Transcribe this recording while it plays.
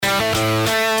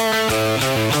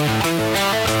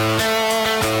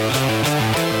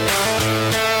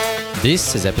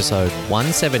This is episode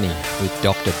 170 with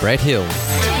Dr. Brett Hill.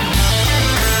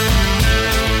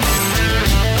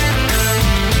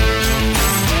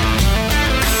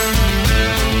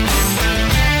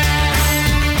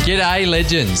 G'day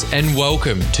legends and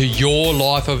welcome to Your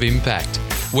Life of Impact,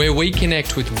 where we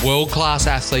connect with world-class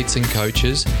athletes and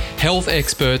coaches, health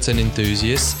experts and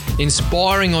enthusiasts,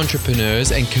 inspiring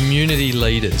entrepreneurs and community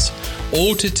leaders,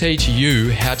 all to teach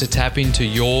you how to tap into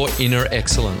your inner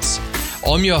excellence.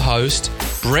 I'm your host,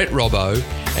 Brett Robbo,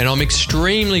 and I'm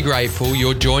extremely grateful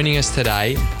you're joining us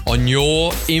today on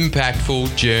your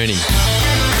impactful journey.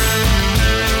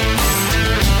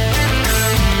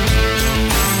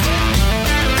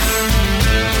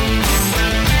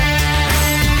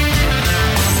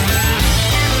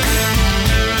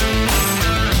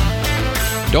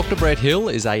 Dr. Brett Hill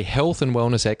is a health and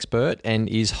wellness expert and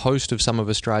is host of some of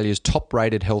Australia's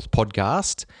top-rated health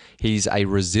podcasts. He's a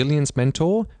resilience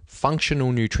mentor,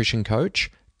 functional nutrition coach,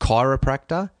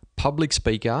 chiropractor, public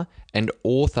speaker, and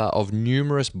author of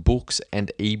numerous books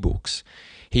and ebooks.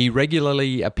 He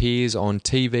regularly appears on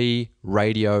TV,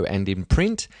 radio, and in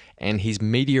print, and his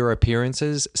media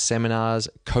appearances, seminars,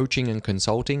 coaching, and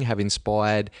consulting have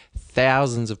inspired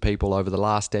thousands of people over the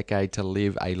last decade to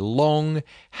live a long,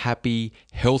 happy,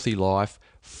 healthy life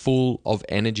full of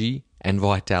energy and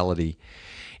vitality.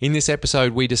 In this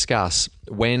episode, we discuss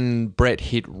when Brett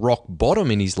hit rock bottom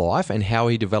in his life and how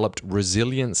he developed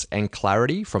resilience and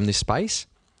clarity from this space,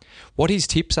 what his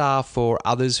tips are for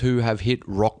others who have hit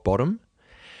rock bottom,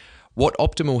 what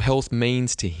optimal health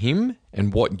means to him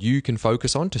and what you can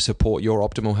focus on to support your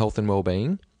optimal health and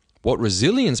well-being, what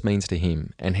resilience means to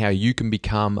him and how you can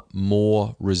become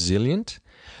more resilient,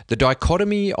 the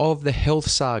dichotomy of the health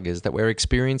sagas that we're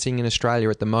experiencing in Australia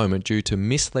at the moment due to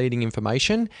misleading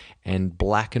information and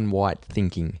black and white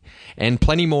thinking, and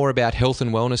plenty more about health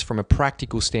and wellness from a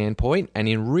practical standpoint and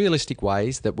in realistic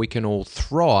ways that we can all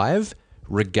thrive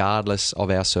regardless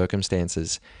of our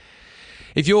circumstances.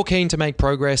 If you're keen to make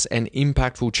progress and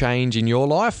impactful change in your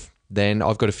life, then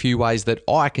I've got a few ways that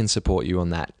I can support you on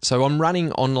that. So I'm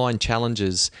running online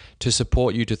challenges to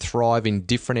support you to thrive in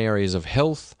different areas of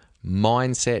health,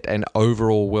 mindset, and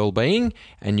overall well-being.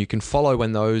 And you can follow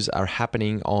when those are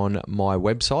happening on my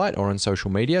website or on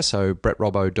social media. So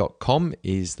brettrobbo.com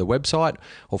is the website,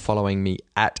 or following me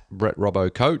at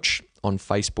brettrobbocoach on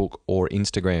Facebook or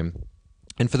Instagram.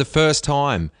 And for the first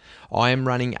time, I am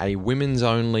running a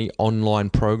women's-only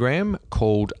online program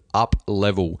called Up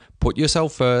Level. Put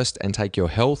yourself first and take your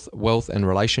health, wealth, and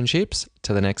relationships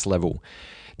to the next level.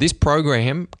 This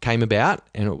program came about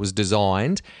and it was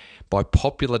designed by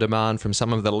popular demand from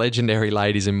some of the legendary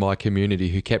ladies in my community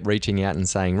who kept reaching out and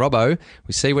saying, Robbo,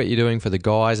 we see what you're doing for the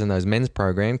guys and those men's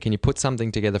program. Can you put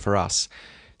something together for us?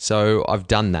 So I've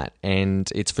done that, and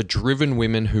it's for driven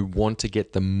women who want to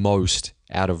get the most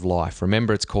out of life.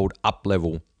 Remember, it's called Up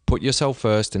Level. Put yourself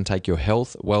first and take your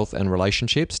health, wealth, and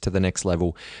relationships to the next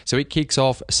level. So it kicks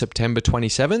off September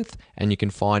 27th, and you can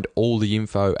find all the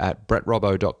info at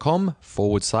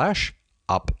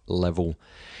brettrobbo.com/Up Level.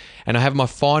 And I have my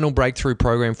final breakthrough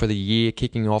program for the year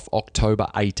kicking off October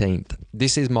 18th.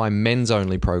 This is my men's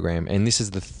only program, and this is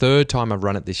the third time I've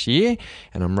run it this year,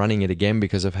 and I'm running it again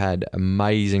because I've had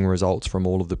amazing results from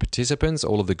all of the participants,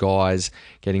 all of the guys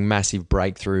getting massive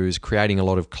breakthroughs, creating a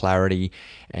lot of clarity,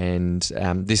 and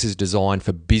this is designed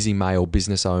for busy male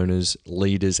business owners,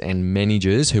 leaders, and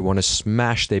managers who want to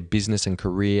smash their business and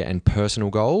career and personal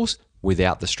goals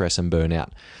without the stress and burnout.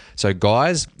 So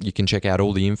guys, you can check out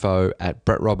all the info at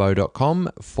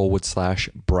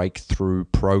brettrobbo.com/breakthrough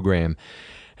program.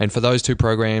 And for those two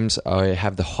programs, I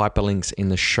have the hyperlinks in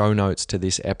the show notes to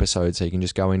this episode. So you can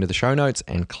just go into the show notes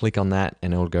and click on that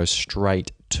and it'll go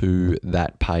straight to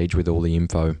that page with all the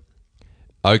info.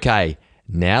 Okay,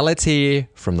 now let's hear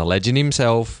from the legend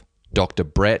himself, Dr.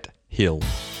 Brett Hill.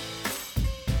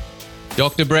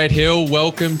 Dr. Brett Hill,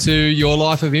 welcome to Your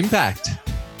Life of Impact.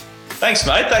 Thanks,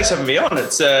 mate. Thanks for having me on.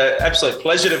 It's an absolute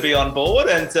pleasure to be on board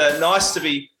and nice to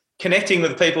be connecting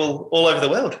with people all over the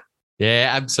world. Yeah,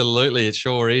 absolutely. It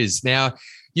sure is. Now,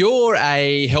 you're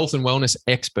a health and wellness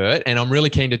expert, and I'm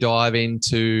really keen to dive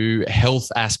into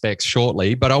health aspects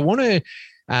shortly, but I want to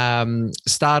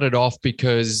start it off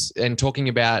talking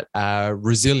about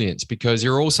resilience, because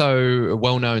you're also a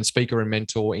well-known speaker and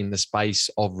mentor in the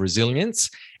space of resilience.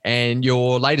 And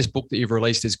your latest book that you've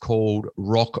released is called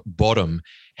Rock Bottom: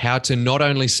 How to Not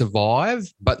Only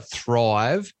Survive, but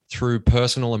Thrive Through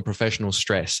Personal and Professional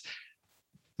Stress.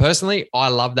 Personally, I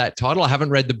love that title. I haven't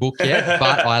read the book yet,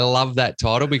 but I love that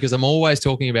title because I'm always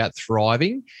talking about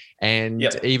thriving. And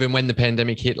even when the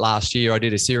pandemic hit last year, I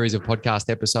did a series of podcast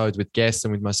episodes with guests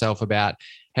and with myself about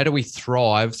how do we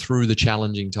thrive through the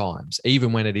challenging times,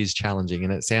 even when it is challenging?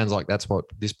 And it sounds like that's what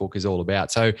this book is all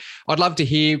about. So I'd love to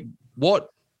hear what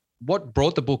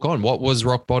brought the book on. What was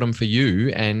rock bottom for you,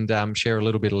 and share a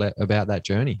little bit about that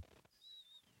journey.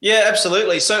 Yeah,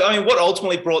 absolutely. So, I mean, what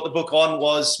ultimately brought the book on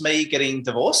was me getting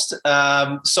divorced.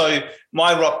 So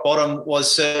my rock bottom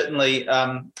was certainly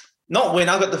not when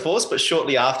I got divorced, but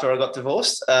shortly after I got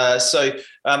divorced. So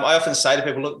I often say to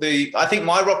people, look, I think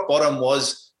my rock bottom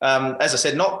was, as I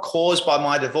said, not caused by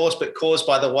my divorce, but caused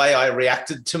by the way I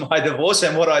reacted to my divorce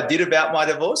and what I did about my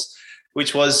divorce,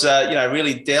 which was,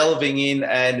 really delving in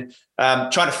and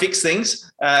trying to fix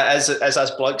things as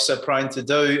us blokes are prone to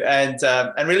do, and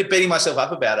really beating myself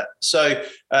up about it. So,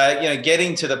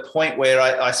 getting to the point where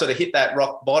I sort of hit that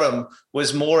rock bottom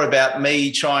was more about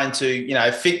me trying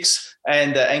to, fix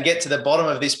and get to the bottom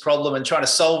of this problem and trying to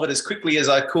solve it as quickly as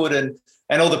I could,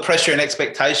 and all the pressure and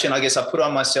expectation, I guess, I put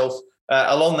on myself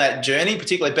along that journey,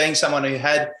 particularly being someone who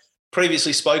had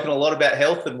previously spoken a lot about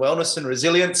health and wellness and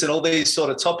resilience and all these sort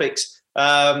of topics.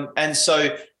 And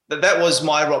so that was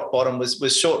my rock bottom,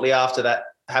 was shortly after that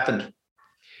happened.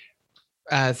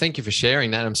 Thank you for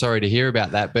sharing that. I'm sorry to hear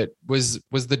about that, but was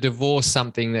the divorce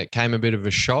something that came a bit of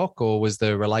a shock, or was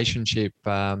the relationship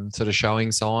sort of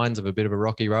showing signs of a bit of a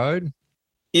rocky road?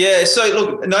 Yeah, so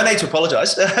look, no need to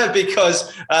apologise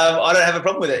because I don't have a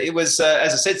problem with it. It was,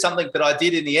 as I said, something that I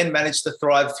did in the end manage to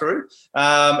thrive through.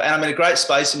 And I'm in a great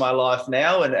space in my life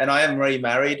now, and I am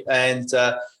remarried and,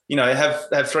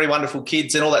 have three wonderful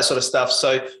kids and all that sort of stuff.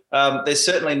 So there's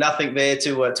certainly nothing there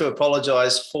to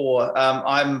apologise for.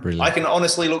 I can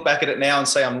honestly look back at it now and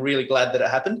say I'm really glad that it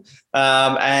happened,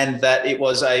 and that it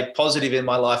was a positive in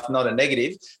my life, not a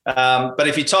negative. But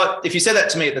if you said that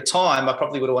to me at the time, I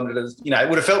probably would have wanted to, it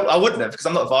would have felt, I wouldn't have, because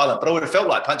I'm not violent, but I would have felt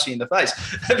like punching in the face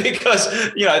because,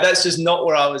 that's just not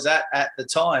where I was at the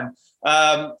time.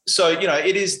 So,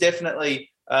 it is definitely,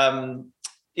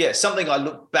 something I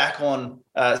look back on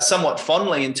somewhat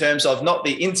fondly in terms of not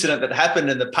the incident that happened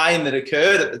and the pain that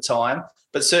occurred at the time,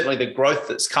 but certainly the growth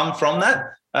that's come from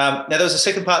that. Now, there was a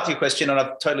second part to your question, and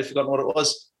I've totally forgotten what it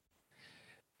was.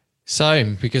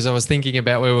 Same, because I was thinking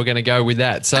about where we're going to go with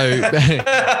that. So,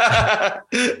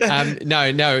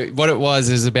 no. What it was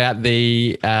is about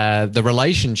the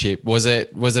relationship. Was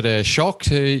it a shock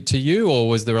to you, or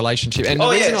was the relationship? And the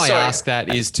reason I ask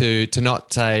that is to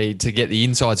not say to get the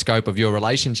inside scope of your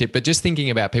relationship, but just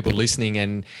thinking about people listening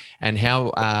and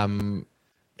how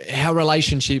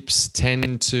relationships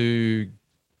tend to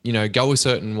go a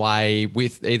certain way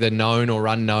with either known or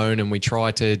unknown, and we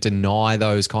try to deny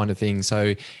those kind of things.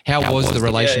 So how was the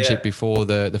relationship before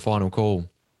the final call?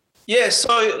 Yeah,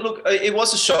 so look, it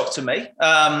was a shock to me.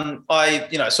 I,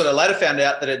 sort of later found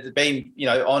out that it had been,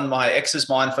 on my ex's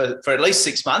mind for at least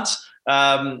 6 months.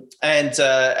 And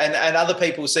other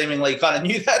people seemingly kind of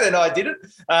knew that, and I didn't.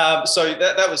 So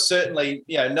that was certainly,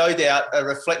 no doubt a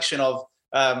reflection of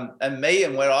and me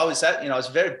and where I was at. I was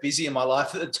very busy in my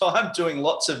life at the time, doing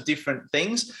lots of different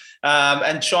things,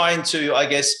 and trying to, I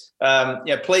guess,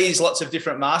 please lots of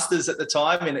different masters at the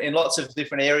time in lots of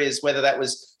different areas, whether that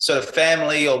was sort of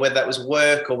family or whether that was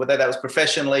work or whether that was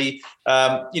professionally,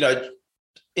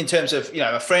 in terms of,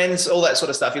 my friends, all that sort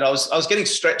of stuff. I was getting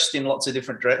stretched in lots of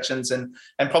different directions and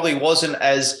probably wasn't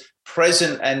as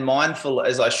present and mindful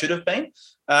as I should have been.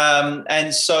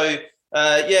 And so,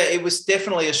 it was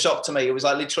definitely a shock to me. It was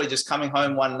like literally just coming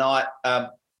home one night,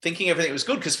 thinking everything was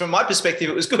good, because from my perspective,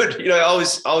 it was good. I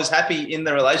was happy in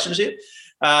the relationship.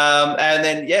 And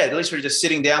then, literally just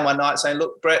sitting down one night saying,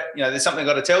 look, Brett, there's something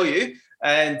I've got to tell you.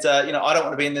 And, I don't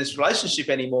want to be in this relationship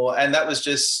anymore. And that was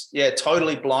just,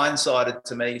 totally blindsided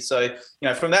to me. So,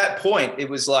 from that point, it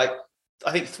was like,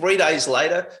 I think 3 days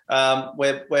later,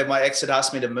 where my ex had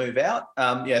asked me to move out.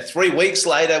 3 weeks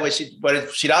later, where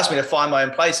she'd asked me to find my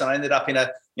own place, and I ended up in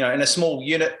a small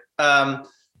unit,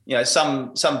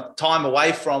 some time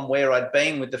away from where I'd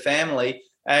been with the family,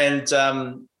 and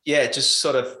just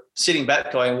sort of sitting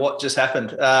back, going, "What just happened?"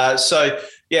 So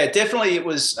definitely it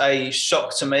was a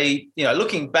shock to me.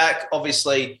 Looking back,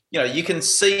 obviously, you can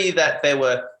see that there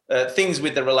were things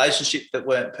with the relationship that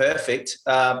weren't perfect,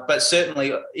 but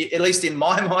certainly, at least in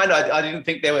my mind, I didn't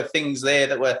think there were things there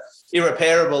that were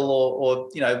irreparable or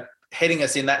heading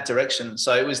us in that direction.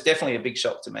 So it was definitely a big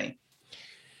shock to me.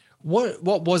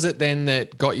 What was it then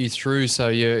that got you through? So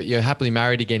you're happily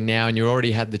married again now, and you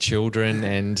already had the children,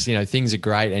 and things are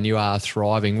great, and you are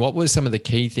thriving. What were some of the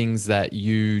key things that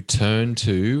you turned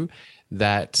to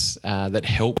that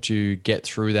helped you get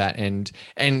through that? And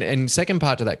second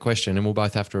part to that question, and we'll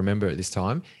both have to remember it this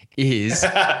time, is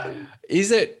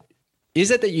it Is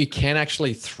it that you can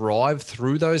actually thrive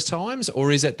through those times,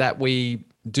 or is it that we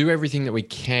do everything that we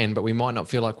can, but we might not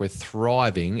feel like we're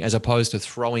thriving, as opposed to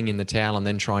throwing in the towel and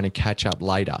then trying to catch up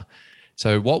later?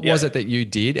 So what was it that you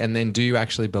did? And then do you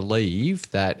actually believe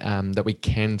that that we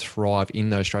can thrive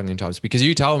in those struggling times? Because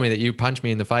you told me that you punched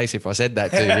me in the face if I said that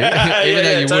to you, even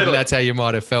though you wouldn't, that's how you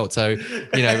might have felt. So,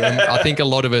 I think a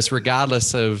lot of us,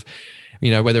 regardless of,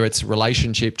 whether it's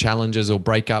relationship challenges or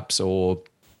breakups or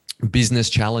business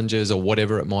challenges or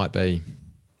whatever it might be.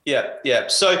 Yeah.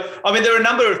 So, there are a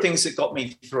number of things that got me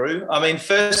through.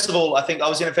 First of all, I think I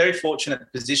was in a very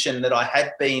fortunate position that I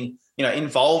had been,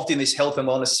 involved in this health and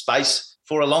wellness space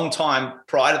for a long time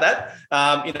prior to that.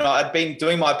 I'd been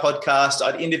doing my podcast.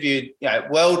 I'd interviewed,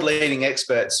 world-leading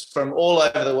experts from all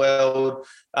over the world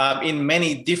in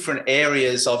many different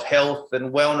areas of health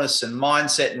and wellness and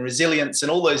mindset and resilience and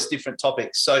all those different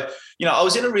topics. So, I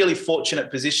was in a really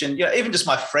fortunate position, even just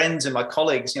my friends and my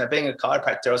colleagues, being a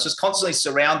chiropractor, I was just constantly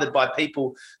surrounded by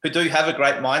people who do have a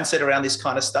great mindset around this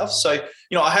kind of stuff. So,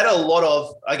 I had a lot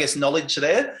of, knowledge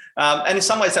there. And in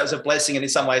some ways that was a blessing, and in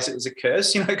some ways it was a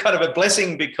curse, kind of a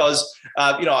blessing because,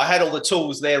 I had all the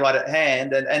tools there right at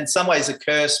hand, and in some ways a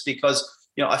curse because,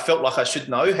 I felt like I should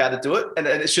know how to do it, and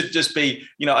it should just be,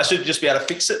 I should just be able to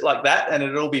fix it like that, and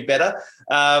it'll all be better.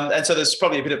 And so there's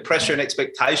probably a bit of pressure and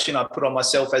expectation I put on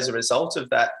myself as a result of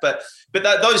that. But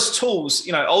those tools,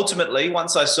 ultimately,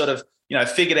 once I sort of,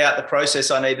 figured out the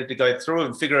process I needed to go through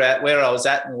and figure out where I was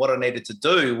at and what I needed to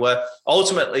do, were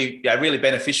ultimately really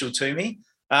beneficial to me.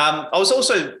 I was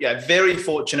also very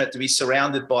fortunate to be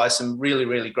surrounded by some really,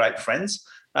 really great friends.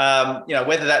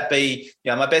 Whether that be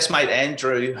my best mate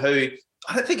Andrew, who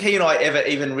I don't think he and I ever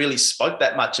even really spoke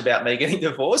that much about me getting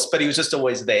divorced, but he was just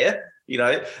always there,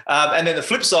 And then the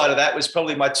flip side of that was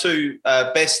probably my two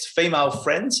best female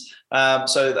friends.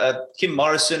 So Kim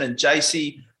Morrison and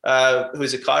JC, who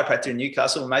is a chiropractor in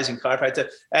Newcastle, amazing chiropractor.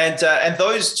 And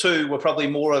those two were probably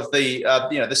more of the,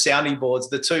 the sounding boards,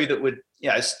 the two that would,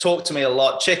 talk to me a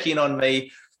lot, check in on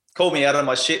me, call me out on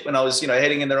my shit when I was,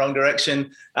 heading in the wrong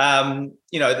direction.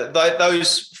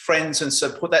 Those friends and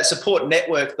that support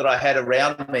network that I had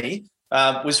around me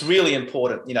was really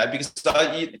important, because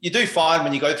you do find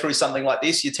when you go through something like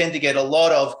this, you tend to get a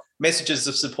lot of messages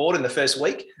of support in the first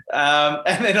week,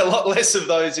 and then a lot less of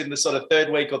those in the sort of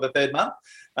third week or the third month.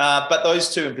 But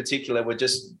those two in particular were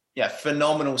just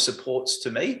phenomenal supports to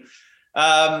me.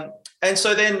 And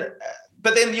so then,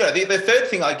 but then, the third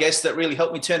thing, I guess, that really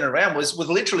helped me turn it around was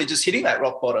literally just hitting that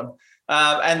rock bottom.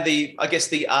 And the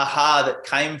aha that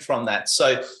came from that.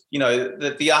 So,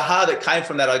 the aha that came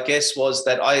from that, I guess, was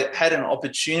that I had an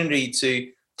opportunity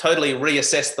to totally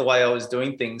reassess the way I was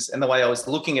doing things and the way I was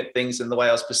looking at things and the way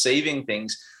I was perceiving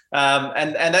things.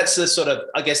 And that's the sort of,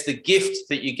 I guess, the gift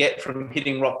that you get from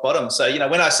hitting rock bottom. So,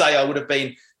 when I say I would have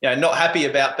been, not happy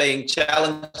about being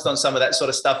challenged on some of that sort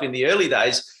of stuff in the early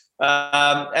days,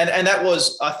 and that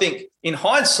was, I think, in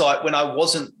hindsight, when I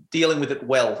wasn't dealing with it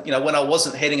well, when I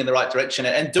wasn't heading in the right direction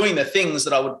and doing the things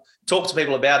that I would talk to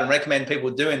people about and recommend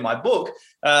people do in my book.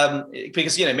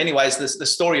 Because, in many ways, the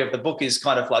story of the book is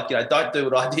kind of like, don't do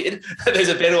what I did. There's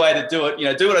a better way to do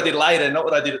it. Do what I did later, not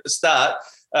what I did at the start,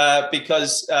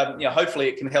 because, hopefully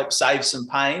it can help save some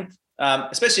pain.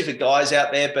 Especially for guys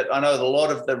out there, but I know a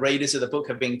lot of the readers of the book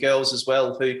have been girls as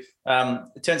well, who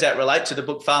it turns out relate to the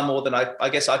book far more than I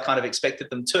guess I kind of expected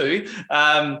them to.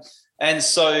 And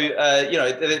so,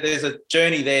 there's a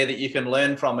journey there that you can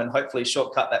learn from and hopefully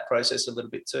shortcut that process a little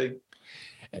bit too.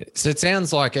 So it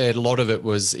sounds like a lot of it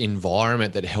was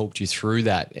environment that helped you through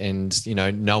that, and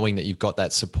knowing that you've got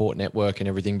that support network and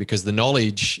everything, because the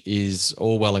knowledge is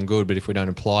all well and good, but if we don't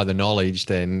apply the knowledge,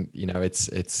 then it's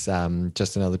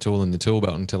just another tool in the tool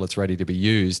belt until it's ready to be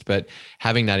used. But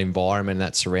having that environment,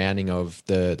 that surrounding of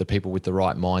the people with the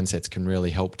right mindsets can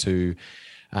really help to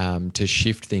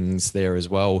shift things there as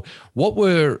well. What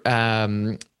were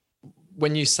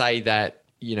when you say that,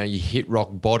 you hit rock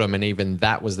bottom and even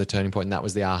that was the turning point and that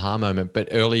was the aha moment. But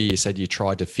earlier you said you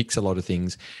tried to fix a lot of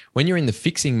things. When you're in the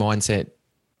fixing mindset,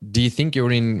 do you think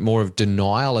you're in more of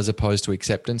denial as opposed to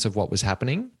acceptance of what was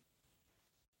happening?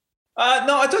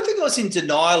 No, I don't think I was in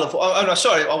denial of, no,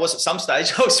 sorry, I was at some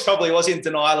stage. I was in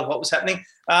denial of what was happening.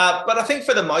 But I think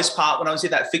for the most part, when I was in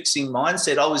that fixing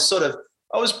mindset, I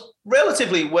was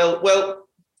relatively well,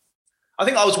 I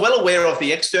think I was well aware of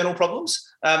the external problems,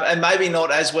 and maybe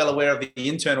not as well aware of the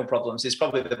internal problems is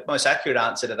probably the most accurate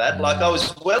answer to that. Like I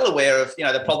was well aware of,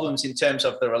 the problems in terms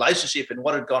of the relationship and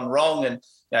what had gone wrong. And,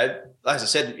 as I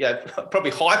said,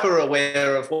 probably hyper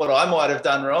aware of what I might have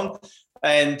done wrong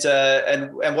and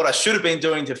what I should have been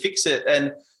doing to fix it.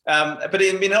 And, but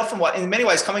in many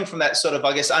ways coming from that sort of,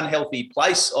 I guess, unhealthy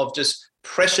place of just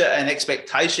pressure and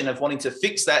expectation of wanting to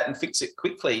fix that and fix it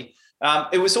quickly.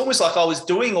 It was almost like I was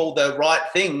doing all the right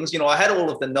things. I had all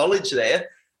of the knowledge there,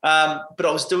 but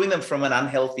I was doing them from an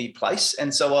unhealthy place.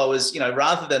 And so I was,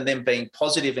 rather than them being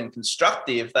positive and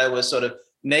constructive, they were sort of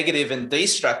negative and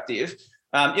destructive.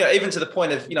 Even to the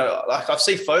point of, like I've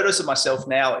seen photos of myself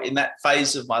now in that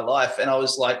phase of my life, and I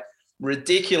was like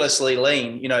ridiculously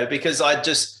lean, because I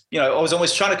just, I was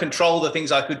almost trying to control the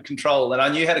things I could control. And I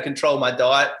knew how to control my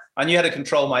diet. I knew how to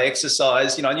control my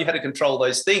exercise. I knew how to control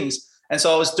those things. And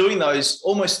so I was doing those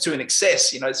almost to an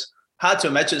excess. It's hard to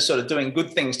imagine sort of doing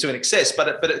good things to an excess, but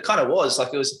it kind of was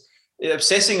like, it was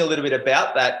obsessing a little bit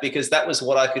about that because that was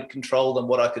what I could control and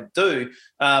what I could do,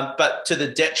 but to the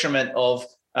detriment of,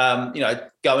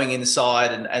 going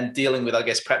inside and dealing with, I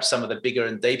guess, perhaps some of the bigger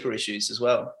and deeper issues as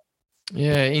well.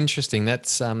 Yeah, interesting.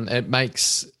 That's it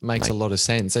makes a lot of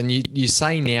sense. And you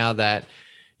say now that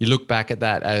you look back at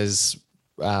that as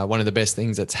one of the best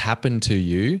things that's happened to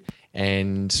you,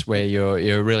 and where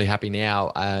you're really happy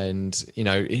now. And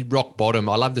rock bottom.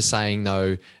 I love the saying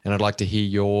though, and I'd like to hear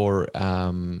your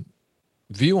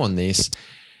view on this.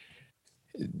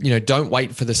 Don't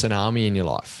wait for the tsunami in your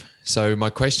life. So my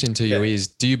question to you is,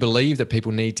 do you believe that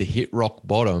people need to hit rock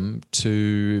bottom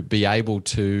to be able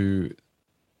to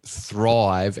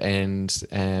thrive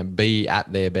and be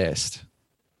at their best?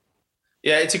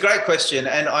 Yeah, it's a great question.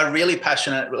 And I really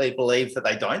passionately believe that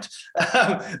they don't.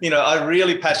 I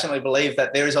really passionately believe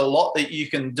that there is a lot that you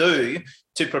can do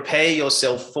to prepare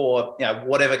yourself for,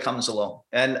 whatever comes along.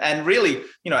 And really,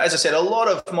 as I said, a lot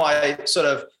of my sort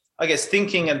of, I guess,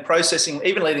 thinking and processing,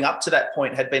 even leading up to that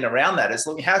point, had been around that. Is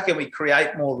looking, how can we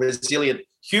create more resilient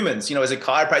humans? As a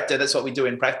chiropractor, that's what we do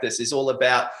in practice, is all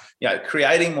about,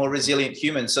 creating more resilient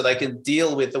humans so they can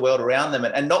deal with the world around them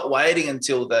and not waiting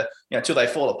until until they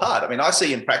fall apart. I mean, I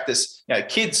see in practice,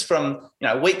 kids from,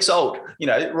 weeks old,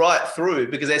 right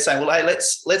through, because they're saying, well, hey,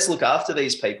 let's look after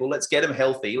these people. Let's get them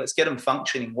healthy. Let's get them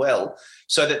functioning well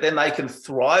so that then they can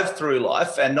thrive through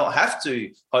life and not have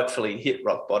to hopefully hit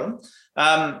rock bottom.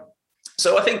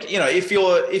 So I think,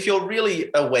 if you're really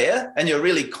aware and you're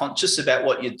really conscious about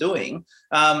what you're doing,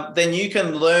 then you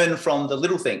can learn from the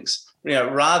little things,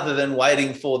 rather than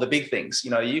waiting for the big things.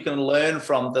 You can learn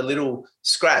from the little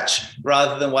scratch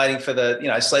rather than waiting for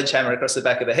the, sledgehammer across the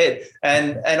back of the head.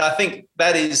 And I think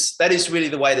that is really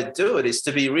the way to do it, is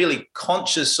to be really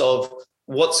conscious of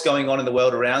what's going on in the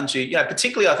world around you.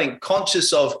 Particularly, I think,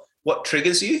 conscious of what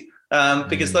triggers you.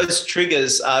 Because those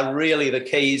triggers are really the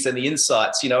keys and the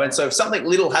insights, and so if something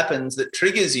little happens that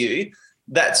triggers you,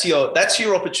 that's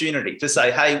your opportunity to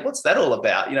say, hey, what's that all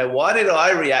about? Why did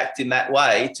I react in that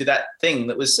way to that thing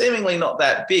that was seemingly not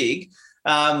that big?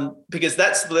 Because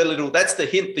that's the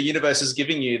hint the universe is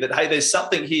giving you that, hey, there's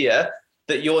something here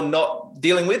that you're not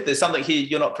dealing with. There's something here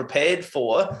you're not prepared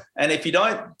for. And if you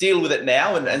don't deal with it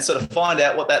now and sort of find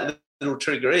out what that little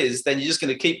trigger is, then you're just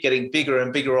going to keep getting bigger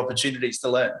and bigger opportunities to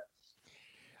learn.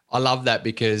 I love that,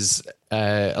 because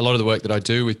a lot of the work that I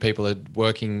do with people are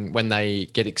working when they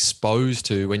get exposed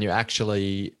to, when you're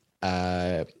actually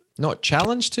not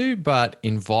challenged to, but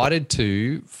invited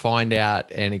to find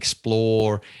out and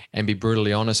explore and be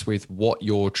brutally honest with what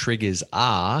your triggers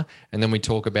are. And then we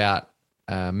talk about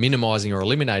minimizing or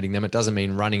eliminating them. It doesn't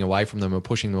mean running away from them or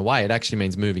pushing them away. It actually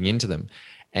means moving into them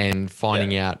and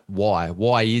finding out why.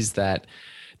 Why is that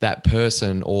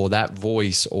person or that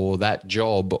voice or that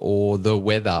job or the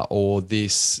weather or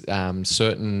this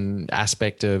certain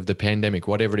aspect of the pandemic,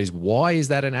 whatever it is, why is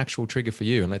that an actual trigger for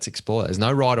you? And let's explore it. There's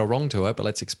no right or wrong to it, but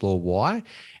let's explore why.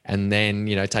 And then,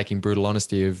 taking brutal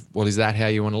honesty of, well, is that how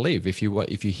you want to live? If you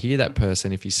hear that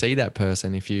person, if you see that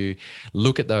person, if you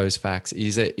look at those facts,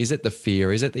 is it the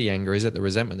fear? Is it the anger? Is it the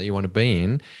resentment that you want to be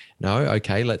in? No.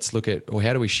 Okay. Let's look at, well,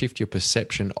 how do we shift your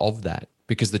perception of that?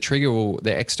 Because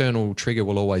the external trigger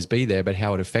will always be there, but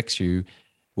how it affects you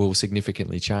will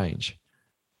significantly change.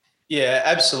 Yeah,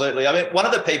 absolutely. I mean, one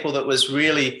of the people that was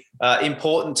really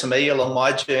important to me along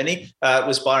my journey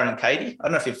was Byron Katie. I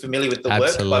don't know if you're familiar with the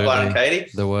work by Byron Katie.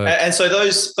 The work. And so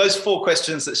those 4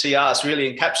 questions that she asked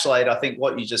really encapsulate, I think,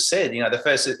 what you just said. The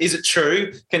first is it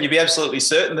true? Can you be absolutely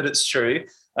certain that it's true?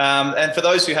 And for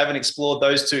those who haven't explored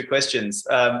those 2 questions,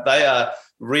 they are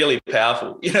really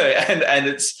powerful, and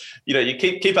it's, you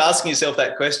keep asking yourself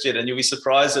that question and you'll be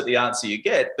surprised at the answer you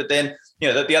get. But then,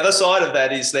 the other side of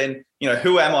that is then,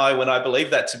 who am I when I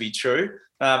believe that to be true?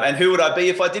 And who would I be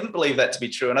if I didn't believe that to be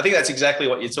true? And I think that's exactly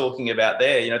what you're talking about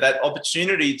there, that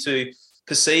opportunity to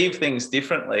perceive things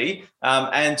differently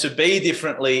and to be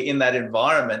differently in that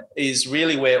environment is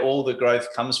really where all the growth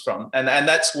comes from. And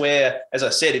that's where, as I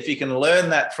said, if you can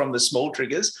learn that from the small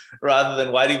triggers rather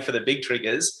than waiting for the big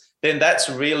triggers, then that's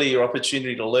really your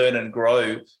opportunity to learn and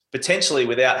grow, potentially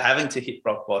without having to hit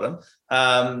rock bottom,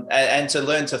 and to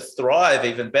learn to thrive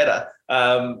even better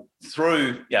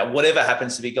through whatever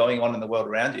happens to be going on in the world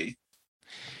around you.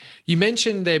 You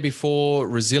mentioned there before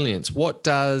resilience. What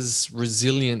does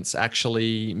resilience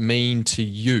actually mean to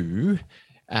you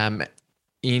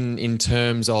in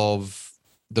terms of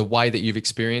the way that you've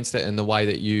experienced it and the way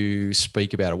that you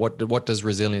speak about it? What does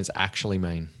resilience actually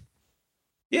mean?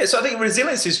 Yeah, so I think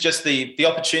resilience is just the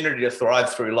opportunity to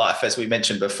thrive through life, as we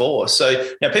mentioned before. So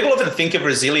people often think of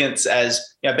resilience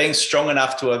as being strong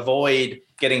enough to avoid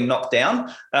getting knocked down,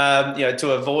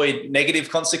 to avoid negative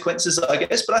consequences, I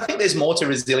guess. But I think there's more to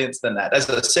resilience than that. As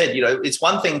I said, it's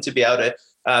one thing to be able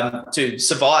to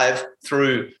survive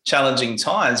through challenging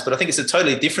times, but I think it's a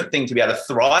totally different thing to be able to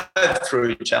thrive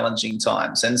through challenging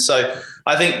times. And so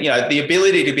I think the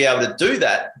ability to be able to do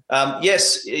that,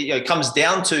 yes, it comes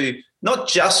down to not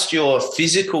just your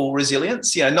physical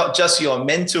resilience, not just your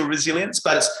mental resilience,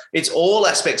 but it's all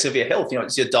aspects of your health.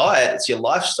 It's your diet, it's your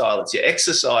lifestyle, it's your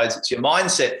exercise, it's your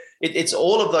mindset. It's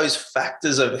all of those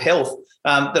factors of health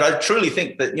that I truly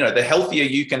think that, the healthier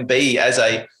you can be as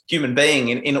a human being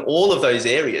in all of those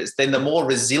areas, then the more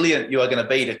resilient you are going to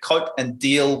be to cope and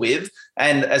deal with,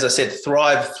 and as I said,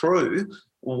 thrive through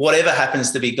whatever happens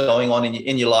to be going on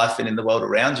in your life and in the world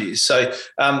around you. So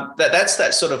that's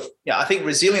that sort of, I think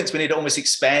resilience, we need to almost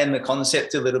expand the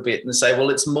concept a little bit and say, well,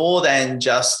 it's more than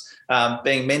just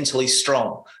being mentally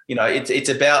strong. It's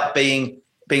about being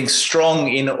strong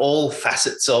in all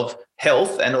facets of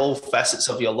health and all facets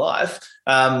of your life.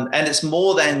 And it's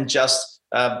more than just,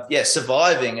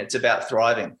 surviving. It's about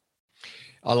thriving.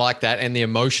 I like that. And the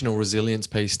emotional resilience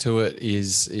piece to it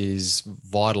is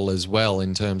vital as well,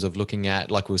 in terms of looking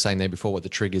at, like we were saying there before, what the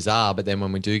triggers are. But then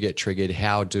when we do get triggered,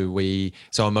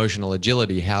 so emotional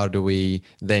agility, how do we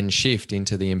then shift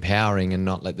into the empowering and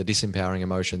not let the disempowering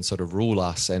emotions sort of rule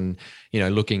us? And,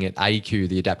 looking at AQ,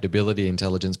 the adaptability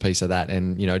intelligence piece of that.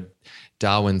 And,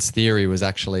 Darwin's theory was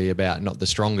actually about not the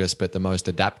strongest, but the most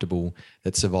adaptable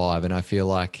that survive. And I feel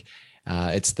like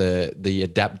it's the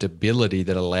adaptability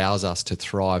that allows us to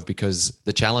thrive, because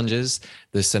the challenges,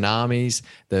 the tsunamis,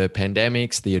 the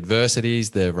pandemics, the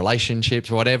adversities, the relationships,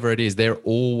 whatever it is, they're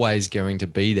always going to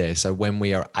be there. So when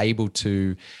we are able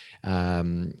to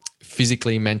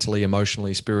physically, mentally,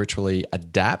 emotionally, spiritually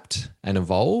adapt and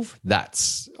evolve,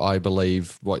 that's, I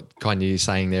believe, what kind of you're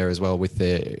saying there as well with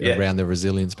around the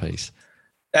resilience piece.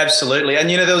 Absolutely. And,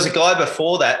 there was a guy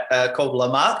before that called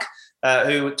Lamarck,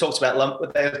 who talks about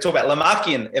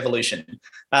Lamarckian evolution.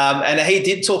 And he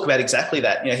did talk about exactly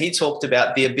that. He talked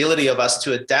about the ability of us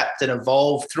to adapt and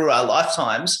evolve through our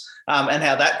lifetimes, and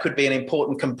how that could be an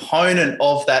important component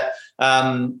of that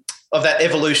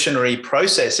evolutionary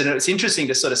process. And it's interesting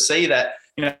to sort of see that,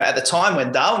 at the time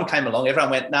when Darwin came along,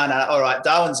 everyone went, no, all right,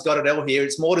 Darwin's got it all here.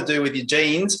 It's more to do with your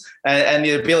genes and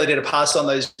the ability to pass on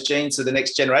those genes to the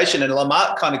next generation. And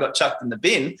Lamarck kind of got chucked in the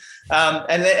bin.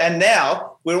 And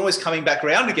now we're always coming back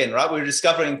around again, right? We're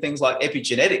discovering things like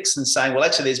epigenetics and saying, well,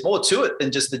 actually, there's more to it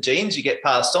than just the genes you get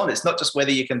passed on. It's not just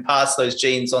whether you can pass those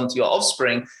genes on to your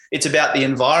offspring. It's about the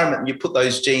environment you put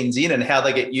those genes in and how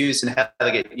they get used and how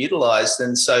they get utilized.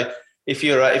 And so if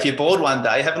you're bored one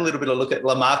day, have a little bit of a look at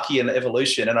Lamarckian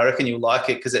evolution, and I reckon you'll like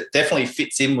it, because it definitely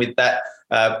fits in with that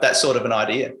sort of an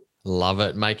idea. Love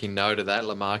it. Making note of that,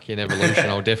 Lamarckian evolution.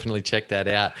 I'll definitely check that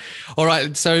out. All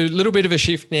right. So a little bit of a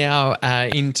shift now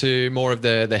into more of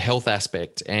the health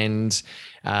aspect. And,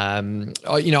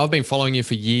 I've been following you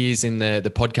for years in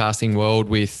the podcasting world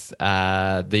with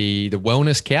the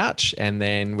Wellness Couch, and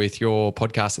then with your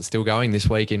podcast that's still going, This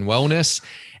Week in Wellness.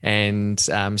 And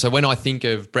so when I think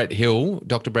of Brett Hill,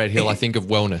 Dr. Brett Hill, I think of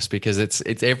wellness, because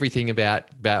it's everything about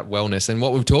wellness. And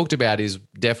what we've talked about is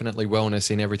definitely wellness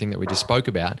in everything that we just spoke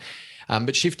about.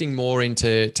 But shifting more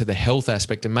into the health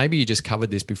aspect, and maybe you just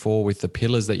covered this before with the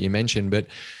pillars that you mentioned, but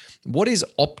what is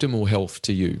optimal health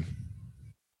to you?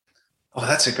 Oh,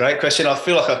 that's a great question. I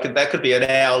feel like that could be an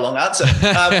hour-long answer.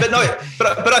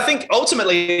 But I think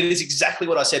ultimately it is exactly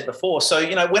what I said before. So,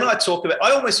 when I talk about,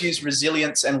 I almost use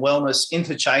resilience and wellness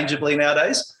interchangeably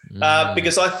nowadays,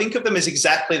 because I think of them as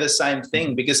exactly the same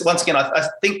thing. Because once again, I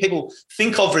think people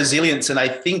think of resilience and they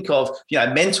think of,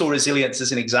 mental resilience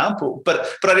as an example. But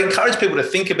I'd encourage people to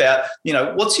think about,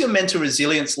 what's your mental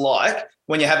resilience like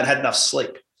when you haven't had enough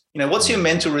sleep? What's your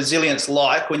mental resilience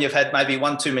like when you've had maybe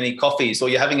one too many coffees, or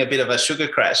you're having a bit of a sugar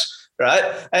crash, right?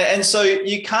 And so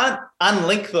you can't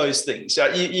unlink those things.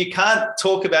 You can't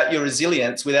talk about your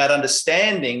resilience without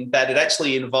understanding that it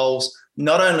actually involves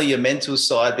not only your mental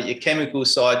side, but your chemical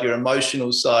side, your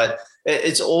emotional side,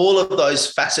 It's all of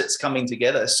those facets coming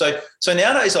together. So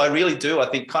nowadays I really do, I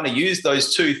think, kind of use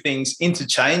those two things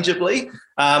interchangeably.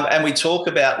 And we talk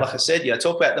about, like I said,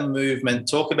 talk about the movement,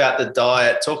 talk about the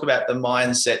diet, talk about the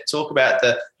mindset, talk about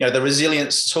the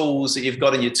resilience tools that you've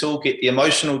got in your toolkit, the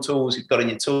emotional tools you've got in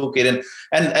your toolkit,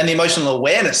 and the emotional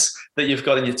awareness that you've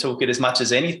got in your toolkit as much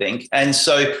as anything. And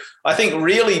so I think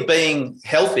really being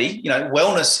healthy,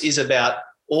 wellness is about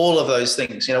all of those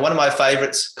things. One of my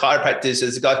favorites chiropractors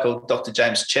is a guy called Dr.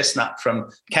 James Chestnut from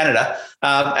Canada.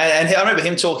 And I remember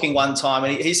him talking one time,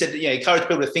 and he said, he encouraged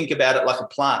people to think about it like a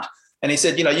plant. And he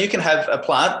said, you can have a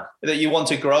plant that you want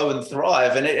to grow and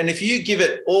thrive. And if you give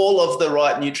it all of the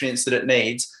right nutrients that it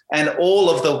needs and all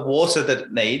of the water that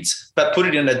it needs, but put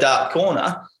it in a dark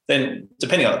corner, then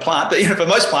depending on the plant, but for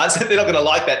most plants, they're not going to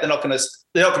like that. They're not going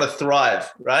to thrive,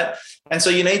 right? And so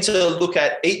you need to look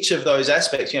at each of those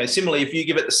aspects. Similarly, if you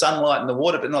give it the sunlight and the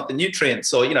water, but not the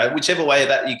nutrients, or whichever way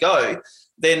that you go,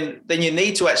 then you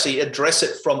need to actually address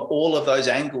it from all of those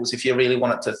angles if you really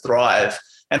want it to thrive.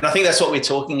 And I think that's what we're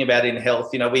talking about in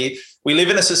health. We live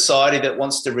in a society that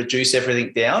wants to reduce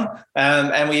everything down,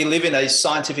 and we live in a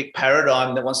scientific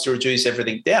paradigm that wants to reduce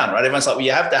everything down, right? Everyone's like, well,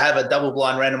 you have to have a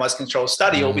double-blind randomized controlled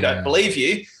study or we don't believe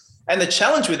you. And the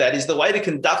challenge with that is the way to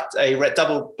conduct a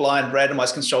double-blind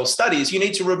randomized controlled study is you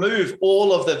need to remove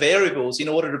all of the variables in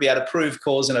order to be able to prove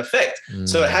cause and effect.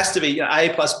 So it has to be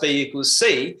A plus B equals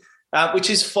C. Which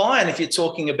is fine if you're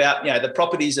talking about, the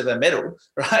properties of a metal,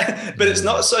 right? But it's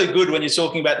not so good when you're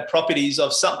talking about the properties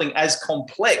of something as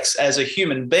complex as a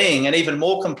human being, and even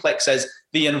more complex as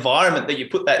the environment that you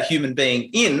put that human being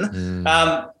in.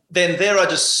 Then there are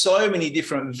just so many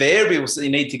different variables that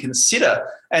you need to consider.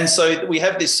 And so we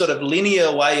have this sort of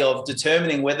linear way of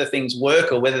determining whether things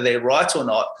work or whether they're right or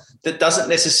not that doesn't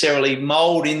necessarily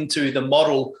mold into the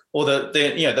model or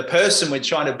the person we're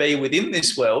trying to be within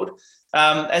this world.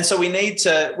 And so we need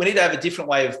to have a different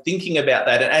way of thinking about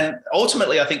that. And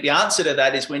ultimately, I think the answer to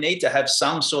that is we need to have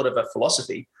some sort of a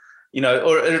philosophy, we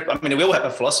all have a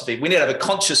philosophy. We need to have a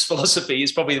conscious philosophy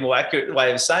is probably the more accurate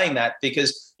way of saying that,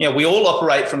 because, we all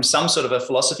operate from some sort of a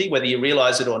philosophy, whether you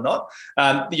realize it or not.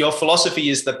 Your philosophy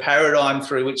is the paradigm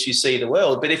through which you see the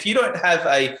world. But if you don't have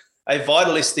a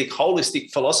vitalistic,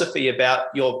 holistic philosophy about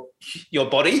your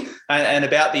body and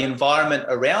about the environment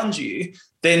around you,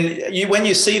 then when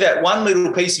you see that one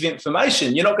little piece of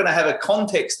information, you're not going to have a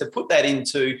context to put that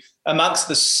into amongst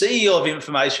the sea of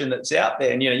information that's out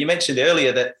there. And, you mentioned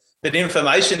earlier that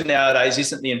information nowadays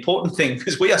isn't the important thing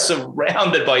because we are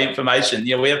surrounded by information.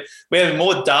 We have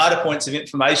more data points of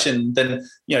information than,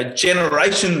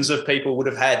 generations of people would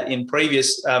have had in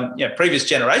previous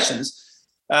generations.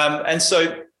 And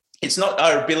so it's not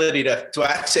our ability to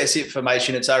access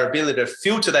information, it's our ability to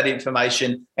filter that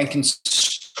information and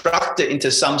construct it into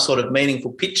some sort of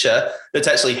meaningful picture that's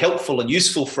actually helpful and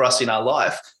useful for us in our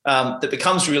life that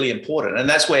becomes really important. And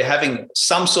that's where having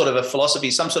some sort of a philosophy,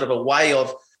 some sort of a way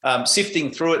of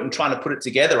sifting through it and trying to put it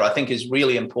together, I think is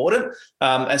really important.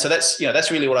 And so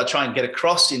that's really what I try and get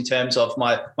across in terms of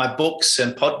my books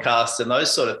and podcasts and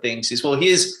those sort of things is, well,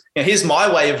 here's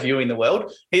my way of viewing the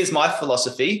world. Here's my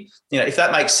philosophy. If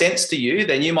that makes sense to you,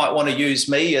 then you might want to use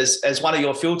me as one of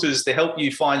your filters to help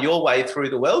you find your way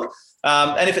through the world.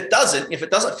 And if it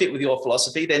doesn't fit with your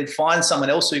philosophy, then find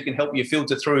someone else who can help you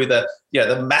filter through the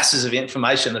masses of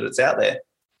information that it's out there.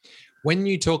 When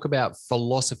you talk about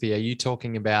philosophy, are you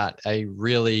talking about a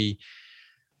really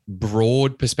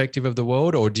broad perspective of the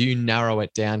world, or do you narrow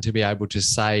it down to be able to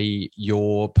say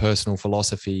your personal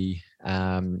philosophy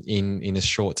in a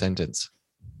short sentence?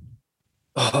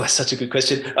 Oh, that's such a good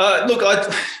question. Look,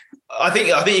 I think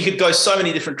you could go so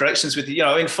many different directions with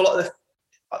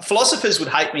philosophers would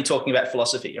hate me talking about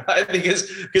philosophy, right?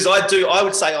 Because I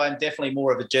would say I'm definitely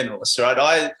more of a generalist,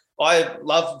 right? I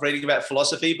love reading about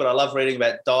philosophy, but I love reading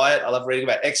about diet. I love reading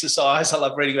about exercise. I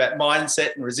love reading about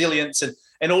mindset and resilience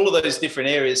and all of those different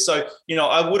areas. So,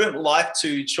 I wouldn't like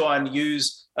to try and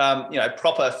use,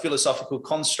 proper philosophical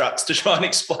constructs to try and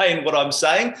explain what I'm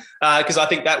saying, because I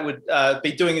think that would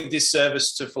be doing a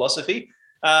disservice to philosophy.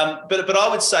 But I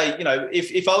would say,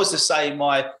 if I was to say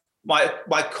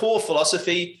my core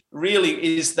philosophy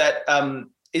really is that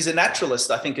is a naturalist,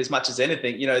 I think, as much as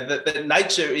anything, that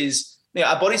nature is,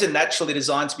 our bodies are naturally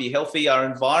designed to be healthy. Our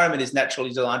environment is naturally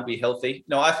designed to be healthy.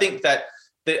 I think that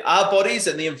our bodies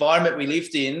and the environment we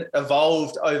lived in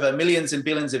evolved over millions and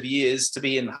billions of years to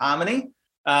be in harmony.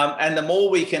 And the more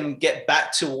we can get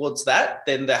back towards that,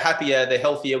 then the happier, the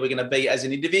healthier we're going to be as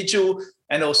an individual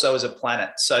and also as a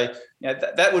planet. So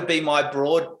that would be my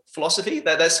broad philosophy.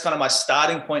 That's kind of my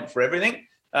starting point for everything.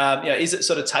 Is it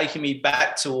sort of taking me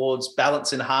back towards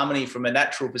balance and harmony from a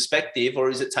natural perspective, or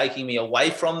is it taking me away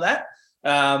from that?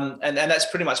 And that's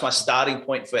pretty much my starting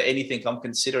point for anything I'm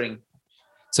considering.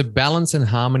 So balance and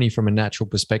harmony from a natural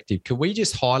perspective. Could we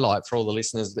just highlight for all the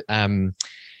listeners,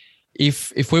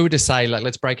 if we were to say, like,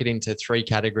 let's break it into three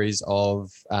categories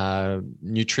of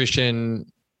nutrition,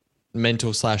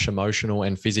 mental / emotional,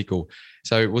 and physical.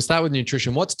 So we'll start with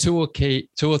nutrition. What's two or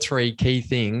three key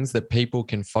things that people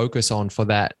can focus on for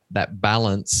that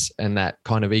balance and that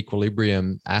kind of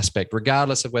equilibrium aspect,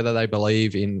 regardless of whether they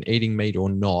believe in eating meat or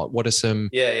not? What are some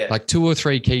like 2 or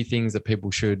 3 key things that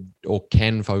people should or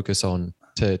can focus on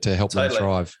to help them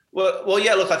thrive? Well,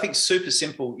 yeah, look, I think super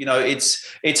simple.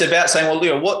 It's about saying,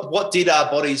 well, what did our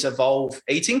bodies evolve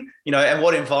eating, and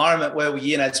what environment were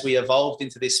we in as we evolved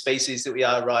into this species that we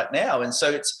are right now? And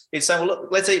so it's saying, well,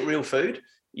 look, let's eat real food.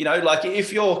 Like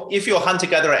if your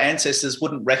hunter-gatherer ancestors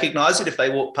wouldn't recognize it if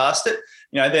they walked past it,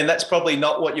 then that's probably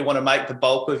not what you want to make the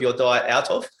bulk of your diet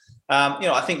out of.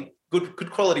 I think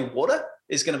good quality water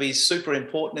is going to be super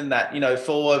important in that.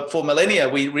 For millennia,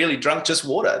 we really drank just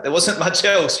water. There wasn't much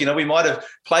else. We might have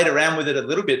played around with it a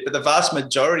little bit, but the vast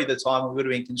majority of the time we would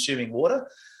have been consuming water.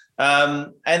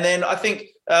 And then I think,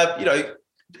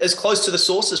 as close to the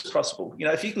source as possible.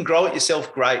 If you can grow it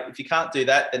yourself, great. If you can't do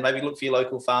that, then maybe look for your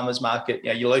local farmer's market,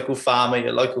 your local farmer,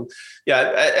 your local,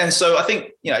 And so I think,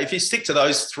 if you stick to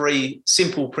those 3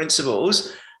 simple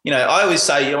principles, I always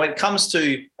say, when it comes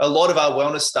to a lot of our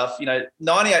wellness stuff,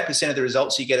 98% of the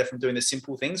results you get are from doing the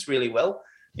simple things really well.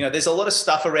 There's a lot of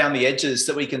stuff around the edges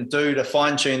that we can do to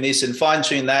fine tune this and fine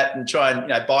tune that and try and,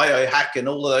 biohack and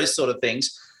all of those sort of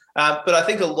things. But I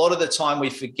think a lot of the time we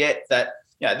forget that,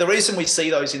 the reason we see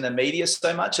those in the media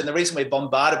so much and the reason we're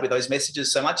bombarded with those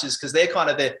messages so much is because they're kind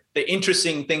of the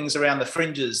interesting things around the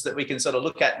fringes that we can sort of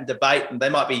look at and debate, and they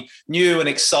might be new and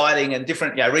exciting and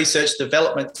different, research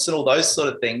developments and all those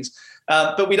sort of things.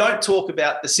 But we don't talk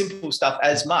about the simple stuff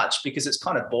as much because it's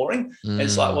kind of boring. And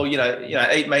it's like, well,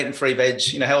 eat meat and free veg.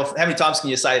 How many times can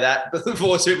you say that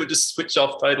before people just switch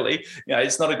off totally?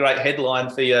 It's not a great headline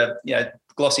for your,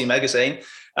 glossy magazine.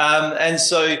 And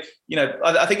so,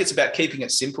 I think it's about keeping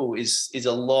it simple is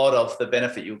a lot of the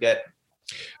benefit you'll get.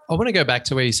 I want to go back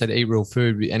to where you said eat real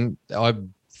food, and I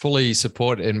fully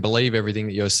support and believe everything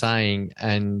that you're saying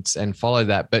and follow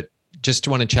that. But just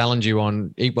want to challenge you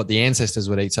on eat what the ancestors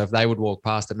would eat. So if they would walk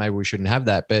past it, maybe we shouldn't have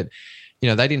that. But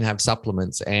they didn't have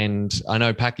supplements, and I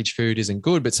know packaged food isn't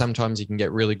good, but sometimes you can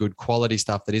get really good quality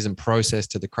stuff that isn't processed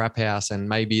to the crap house, and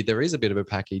maybe there is a bit of a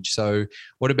package. So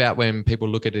what about when people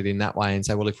look at it in that way and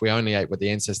say, well, if we only ate what the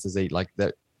ancestors eat, like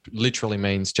that literally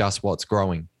means just what's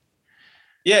growing?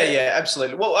 Yeah,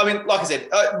 absolutely. Well, I mean, like I said,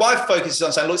 my focus is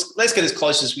on saying, let's get as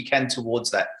close as we can towards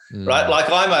that, right? Like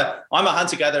I'm a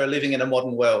hunter-gatherer living in a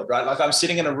modern world, right? Like I'm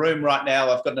sitting in a room right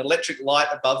now. I've got an electric light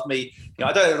above me.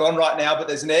 I don't have it on right now, but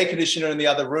there's an air conditioner in the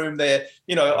other room there.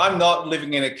 I'm not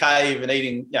living in a cave and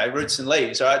eating, roots and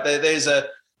leaves, right? There's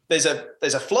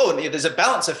a flow, and there's a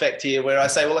balance effect here where I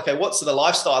say, well, okay, what's the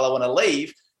lifestyle I want to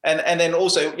leave? And then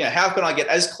also, how can I get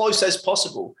as close as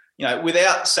possible,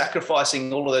 without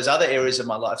sacrificing all of those other areas of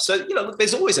my life? So, look,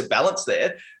 there's always a balance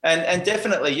there. And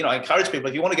definitely, I encourage people,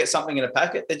 if you want to get something in a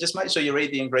packet, then just make sure you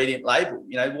read the ingredient label,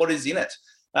 what is in it.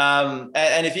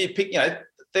 And if you pick,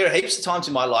 there are heaps of times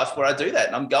in my life where I do that,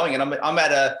 and I'm going and I'm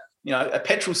at a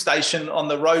petrol station on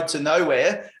the road to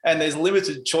nowhere, and there's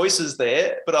limited choices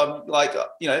there, but I'm like,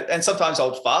 and sometimes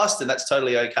I'll fast and that's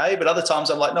totally okay. But other times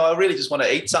I'm like, no, I really just want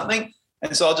to eat something.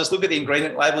 And so I'll just look at the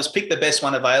ingredient labels, pick the best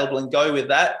one available and go with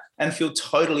that and feel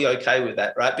totally okay with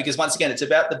that, right? Because once again, it's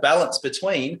about the balance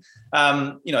between,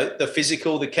 the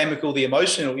physical, the chemical, the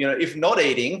emotional. If not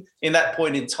eating in that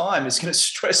point in time is going to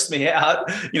stress me out,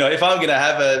 if I'm going to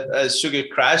have a sugar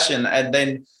crash and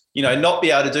then, not be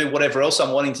able to do whatever else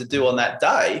I'm wanting to do on that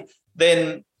day,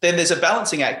 then there's a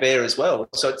balancing act there as well.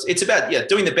 So it's about,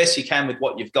 doing the best you can with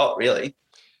what you've got, really.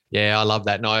 Yeah, I love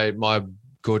that. No, my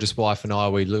gorgeous wife and I,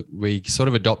 we sort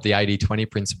of adopt the 80-20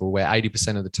 principle where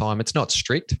 80% of the time it's not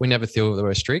strict. We never feel that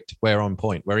we're strict. We're on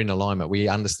point. We're in alignment. We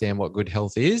understand what good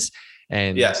health is.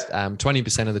 And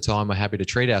 20% of the time we're happy to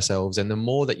treat ourselves. And the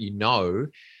more that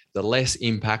the less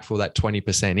impactful that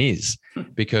 20% is,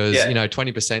 because,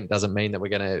 20% doesn't mean that we're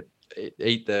going to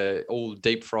eat the all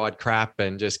deep fried crap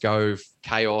and just go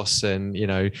chaos and,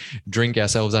 drink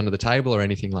ourselves under the table or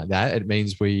anything like that. It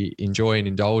means we enjoy and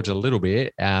indulge a little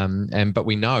bit. But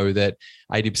we know that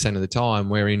 80% of the time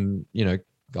we're in,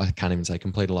 I can't even say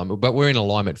complete alignment, but we're in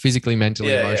alignment physically,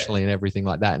 mentally, emotionally, and everything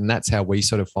like that. And that's how we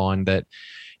sort of find that,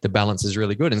 the balance is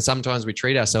really good. And sometimes we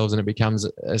treat ourselves and it becomes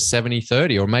a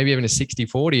 70-30 or maybe even a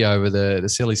 60-40 over the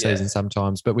silly season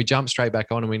sometimes. But we jump straight back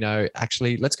on and we know,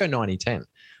 actually, let's go 90-10.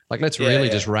 Like, let's really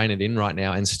just rein it in right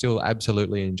now and still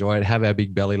absolutely enjoy it, have our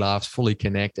big belly laughs, fully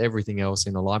connect, everything else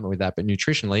in alignment with that. But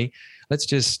nutritionally, let's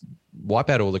just wipe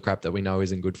out all the crap that we know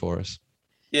isn't good for us.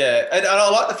 Yeah, and I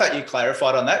like the fact you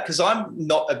clarified on that, because I'm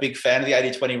not a big fan of the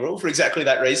 80-20 rule for exactly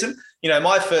that reason. You know,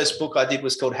 my first book I did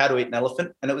was called How to Eat an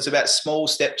Elephant, and it was about small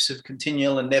steps of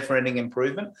continual and never-ending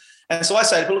improvement. And so I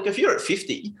say to people, look, if you're at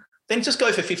 50, then just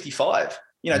go for 55.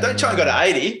 You know, don't try and go to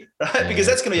 80, right? Yeah, because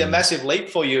that's going to be a massive leap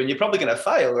for you and you're probably going to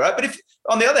fail, right? But if,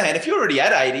 on the other hand, if you're already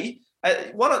at 80,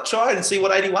 why not try it and see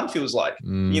what 81 feels like,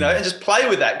 you know, and just play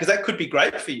with that, because that could be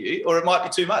great for you or it might be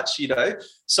too much, you know.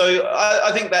 So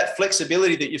I think that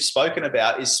flexibility that you've spoken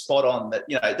about is spot on, that,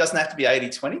 you know, it doesn't have to be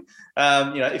 80-20.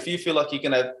 You know, if you feel like you're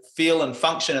going to feel and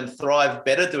function and thrive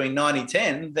better doing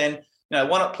 90-10, then, you know,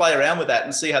 why not play around with that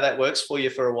and see how that works for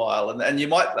you for a while. And you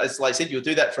might, as I said, you'll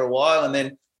do that for a while, and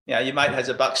then, you know, your mate has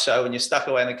a buck show and you're stuck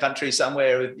away in the country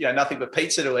somewhere with, you know, nothing but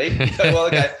pizza to eat. You go, well,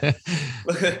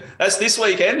 okay, that's this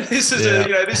weekend. This is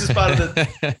this is part of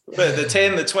the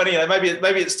 10, the 20. You know, maybe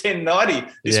it's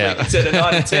 10-90 this week instead of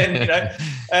 90-10. You know,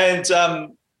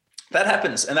 and that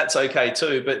happens, and that's okay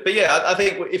too. But yeah, I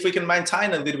think if we can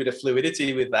maintain a little bit of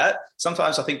fluidity with that,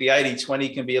 sometimes I think the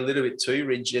 80-20 can be a little bit too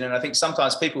rigid. And I think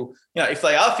sometimes people, you know, if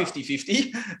they are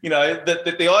 50-50, you know,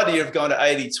 the idea of going to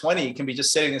 80-20 can be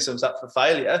just setting themselves up for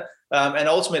failure, and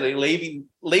ultimately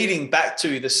leading back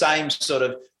to the same sort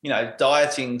of, you know,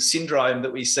 dieting syndrome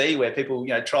that we see, where people,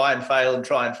 you know, try and fail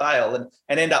and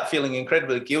end up feeling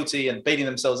incredibly guilty and beating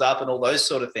themselves up and all those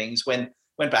sort of things, when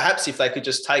perhaps if they could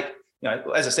just take, you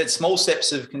know, as I said, small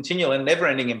steps of continual and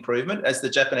never-ending improvement, as the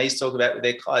Japanese talk about with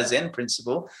their Kaizen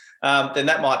principle, then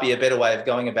that might be a better way of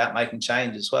going about making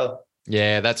change as well.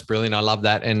 Yeah, that's brilliant. I love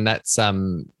that. And that's,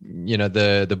 you know,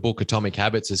 the book Atomic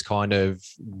Habits has kind of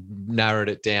narrowed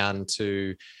it down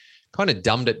to, kind of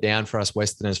dumbed it down for us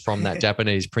Westerners from that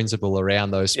Japanese principle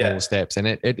around those small steps. And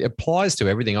it applies to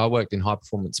everything. I worked in high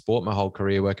performance sport my whole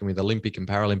career, working with Olympic and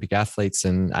Paralympic athletes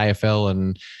and AFL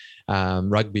and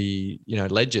rugby, you know,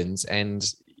 legends. And,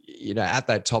 you know, at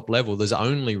that top level, there's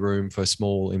only room for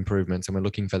small improvements, and we're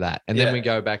looking for that. And then we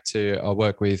go back to, I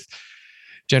work with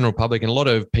general public and a lot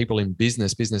of people in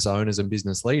business owners and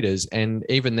business leaders. And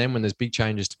even then, when there's big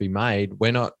changes to be made,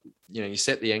 we're not, you know, you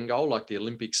set the end goal, like the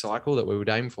Olympic cycle that we would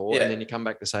aim for. And then you come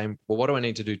back to saying, well, what do I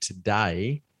need to do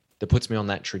today that puts me on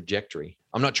that trajectory?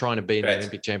 I'm not trying to be an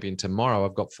Olympic champion tomorrow.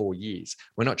 I've got 4 years.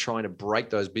 We're not trying to break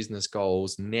those business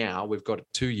goals now. We've got a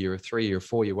 2-year, a 3-year,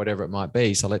 4-year, whatever it might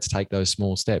be. So let's take those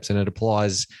small steps. And it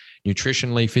applies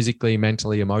nutritionally, physically,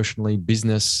 mentally, emotionally,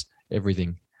 business,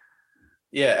 everything.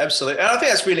 Yeah, absolutely. And I think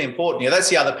that's really important. You know, that's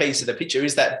the other piece of the picture,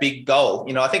 is that big goal.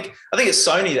 You know, I think it's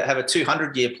Sony that have a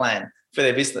 200-year plan for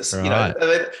their business. Right. You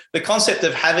know, the concept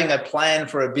of having a plan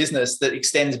for a business that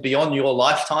extends beyond your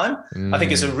lifetime, I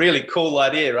think is a really cool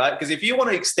idea, right? Because if you want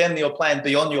to extend your plan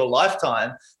beyond your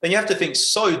lifetime, then you have to think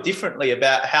so differently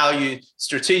about how you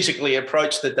strategically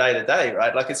approach the day-to-day,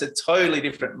 right? Like, it's a totally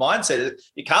different mindset.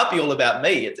 It can't be all about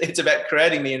me. It's about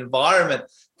creating the environment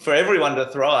for everyone to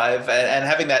thrive and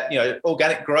having that, you know,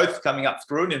 organic growth coming up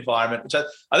through an environment, which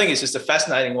I think is just a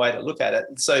fascinating way to look at it.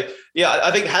 So, yeah, I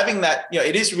think having that, you know,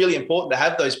 it is really important to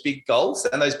have those big goals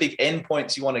and those big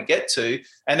endpoints you want to get to,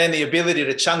 and then the ability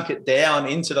to chunk it down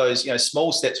into those, you know,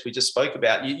 small steps we just spoke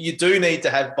about. You do need to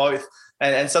have both.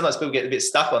 And sometimes people get a bit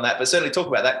stuck on that, but certainly talk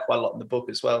about that quite a lot in the book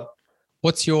as well.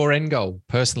 What's your end goal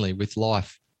personally with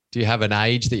life? Do you have an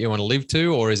age that you want to live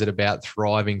to, or is it about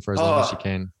thriving for as long as you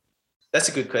can? That's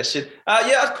a good question.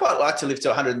 Yeah, I'd quite like to live to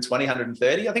 120,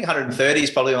 130. I think 130 is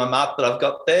probably my mark that I've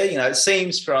got there. You know, it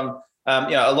seems from, you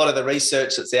know, a lot of the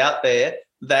research that's out there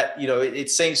that, you know, it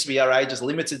seems to be our age is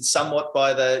limited somewhat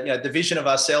by the, you know, division of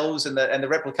our cells and the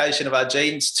replication of our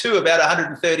genes to about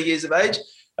 130 years of age.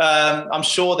 I'm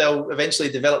sure they'll eventually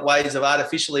develop ways of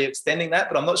artificially extending that,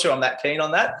 but I'm not sure I'm that keen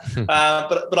on that.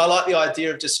 But I like the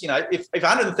idea of just, you know, if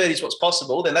 130 is what's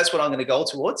possible, then that's what I'm going to go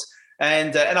towards.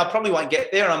 And I probably won't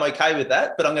get there, and I'm okay with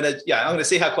that. But I'm going to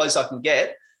see how close I can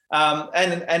get.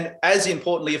 And as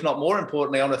importantly, if not more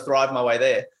importantly, I want to thrive my way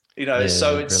there. You know,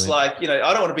 so it's brilliant. Like, you know,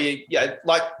 I don't want to be, you know,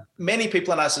 like many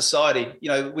people in our society. You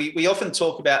know, we often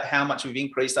talk about how much we've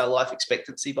increased our life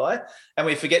expectancy by, and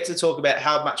we forget to talk about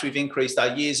how much we've increased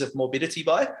our years of morbidity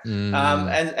by.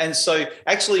 And so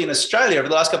actually in Australia over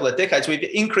the last couple of decades, we've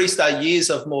increased our years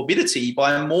of morbidity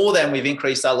by more than we've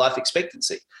increased our life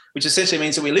expectancy. which essentially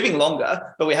means that we're living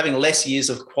longer, but we're having less years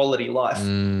of quality life.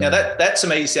 Now that to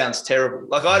me sounds terrible.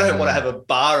 Like I don't want to have a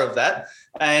bar of that.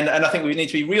 And I think we need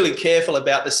to be really careful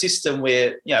about the system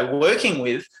we're working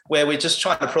with, where we're just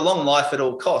trying to prolong life at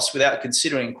all costs without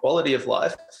considering quality of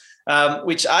life,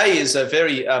 which A, is a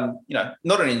very,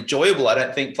 not an enjoyable, I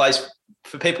don't think, place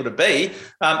for people to be,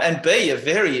 and B, a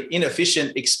very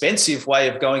inefficient, expensive way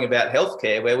of going about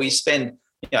healthcare, where we spend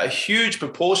a huge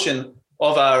proportion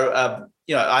of our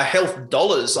health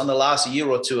dollars on the last year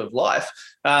or two of life,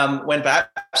 when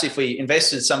perhaps if we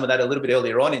invested some of that a little bit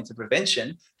earlier on into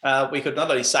prevention, we could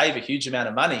not only save a huge amount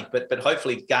of money, but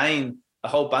hopefully gain a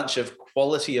whole bunch of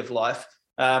quality of life.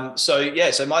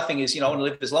 So my thing is, I want to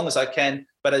live as long as I can,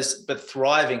 but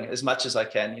thriving as much as I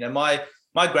can.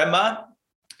 My grandma,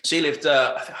 she lived,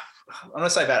 I'm going to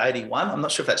say about 81. I'm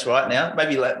not sure if that's right now,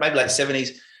 maybe late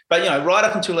 70s. But, right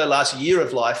up until her last year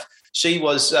of life, she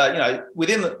was, in her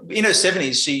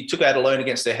 70s, she took out a loan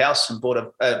against her house and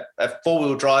bought a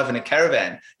four-wheel drive and a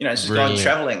caravan. She's gone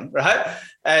traveling, right?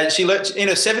 And she learned in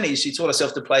her 70s, she taught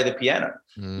herself to play the piano.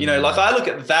 I look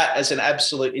at that as an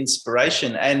absolute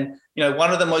inspiration. And,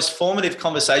 one of the most formative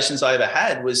conversations I ever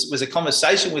had was a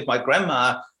conversation with my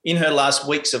grandma in her last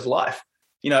weeks of life.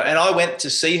 And I went to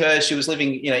see her. She was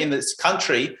living, in this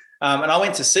country. And I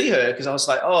went to see her because I was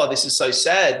like, oh, this is so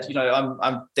sad.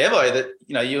 I'm Devo that,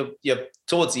 you're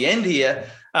towards the end here.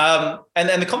 And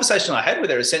then the conversation I had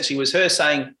with her essentially was her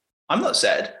saying, I'm not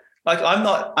sad. Like, I'm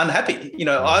not unhappy.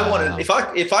 I want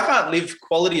to, if I can't live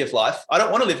quality of life, I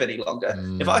don't want to live any longer.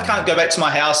 If I can't go back to my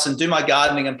house and do my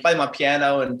gardening and play my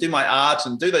piano and do my art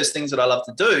and do those things that I love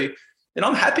to do, then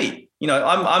I'm happy.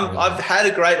 I've had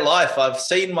a great life. I've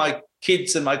seen my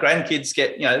kids and my grandkids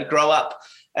grow up.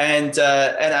 And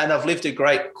I've lived a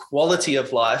great quality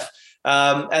of life.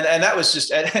 And that was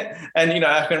just, I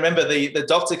can remember the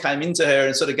doctor came into her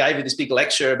and sort of gave her this big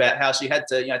lecture about how she had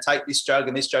to, take this drug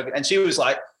and this drug. And she was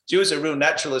like, she was a real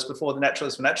naturalist before the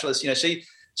naturalists were naturalists.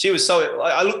 She was so,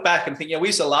 I look back and think, we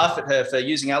used to laugh at her for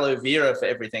using aloe vera for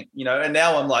everything, and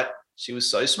now I'm like, she was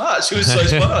so smart. She was so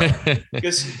smart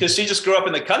because she just grew up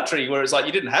in the country where it's like,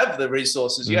 you didn't have the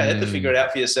resources. You had to figure it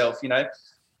out for yourself,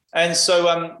 And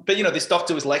so, this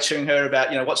doctor was lecturing her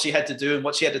about, what she had to do and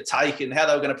what she had to take and how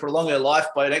they were going to prolong her life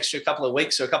by an extra couple of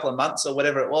weeks or a couple of months or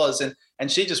whatever it was.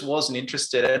 And she just wasn't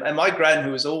interested. And my gran,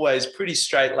 who was always pretty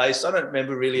straight-laced, I don't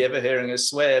remember really ever hearing her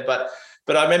swear, but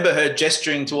I remember her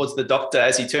gesturing towards the doctor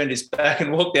as he turned his back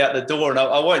and walked out the door. And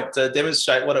I won't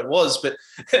demonstrate what it was, but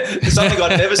it's something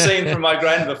I'd never seen from my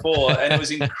gran before. And it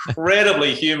was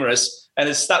incredibly humorous and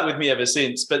it's stuck with me ever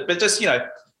since. But just,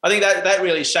 I think that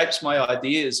really shapes my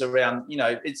ideas around,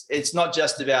 it's not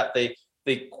just about the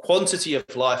quantity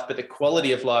of life, but the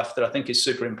quality of life that I think is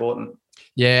super important.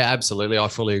 Yeah, absolutely. I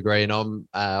fully agree. And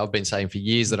I've been saying for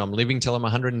years that I'm living till I'm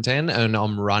 110 and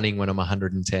I'm running when I'm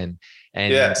 110.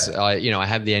 And I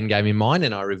have the end game in mind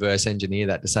and I reverse engineer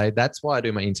that to say, that's why I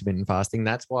do my intermittent fasting.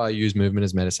 That's why I use movement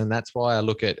as medicine. That's why I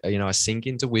look at, I sink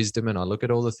into wisdom and I look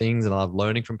at all the things and I love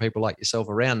learning from people like yourself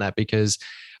around that, because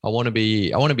I want to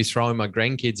be throwing my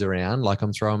grandkids around like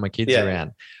I'm throwing my kids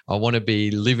around. I want to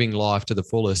be living life to the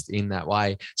fullest in that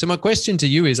way. So my question to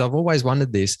you is, I've always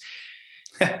wondered this.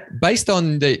 Based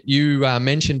on that, you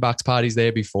mentioned Bucks parties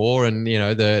there before, and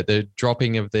the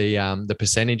dropping of the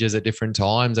percentages at different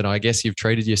times, and I guess you've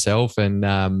treated yourself, and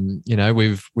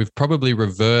we've probably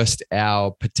reversed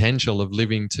our potential of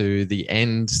living to the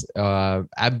end,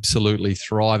 absolutely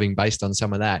thriving based on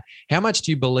some of that. How much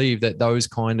do you believe that those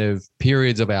kind of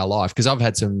periods of our life? Because I've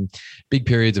had some big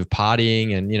periods of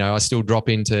partying, and I still drop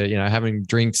into having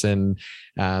drinks and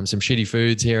some shitty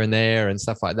foods here and there and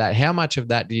stuff like that. How much of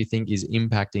that do you think is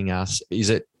impacting us? Is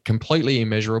it completely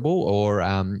immeasurable,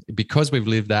 or because we've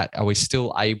lived that, are we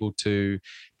still able to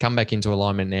come back into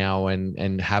alignment now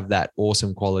and have that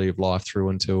awesome quality of life through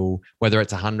until whether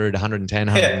it's 100, 110,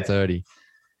 130?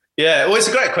 Yeah, well, it's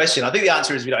a great question. I think the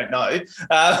answer is we don't know.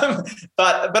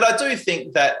 But I do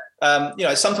think that,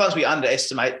 sometimes we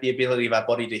underestimate the ability of our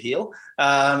body to heal.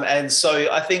 And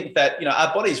so I think that,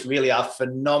 our bodies really are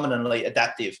phenomenally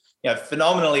adaptive,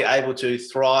 phenomenally able to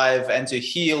thrive and to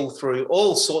heal through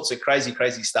all sorts of crazy,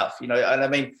 crazy stuff, and I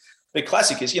mean, the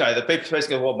classic is, the people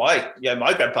go, well,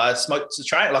 my grandpa smoked a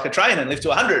train and lived to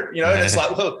 100, and it's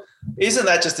like, well, isn't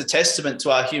that just a testament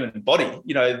to our human body,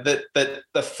 that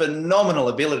the phenomenal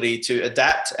ability to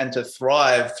adapt and to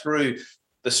thrive through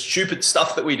the stupid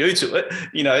stuff that we do to it,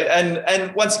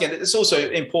 and once again, it's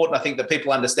also important, I think, that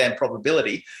people understand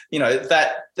probability,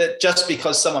 that just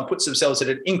because someone puts themselves at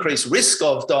an increased risk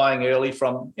of dying early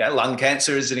from lung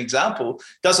cancer as an example,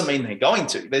 doesn't mean they're going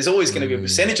to. There's always going to be a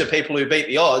percentage of people who beat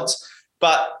the odds,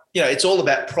 but it's all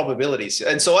about probabilities.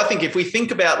 And so I think if we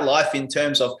think about life in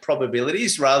terms of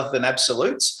probabilities rather than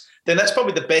absolutes, then that's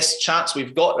probably the best chance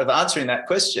we've got of answering that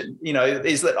question,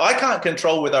 is that I can't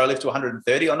control whether I live to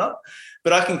 130 or not,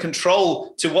 but I can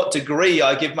control to what degree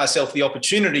I give myself the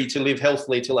opportunity to live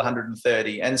healthily till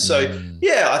 130. And so,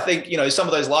 I think, some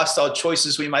of those lifestyle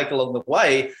choices we make along the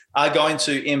way are going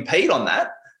to impede on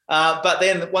that. But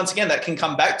then once again, that can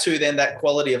come back to then that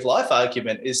quality of life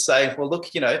argument is saying, well, look,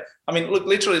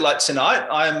 literally like tonight,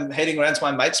 I'm heading around to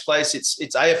my mate's place.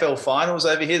 It's AFL finals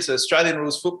over here. So Australian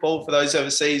rules football for those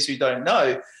overseas who don't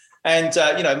know. And,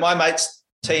 my mate's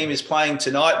team is playing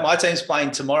tonight. My team's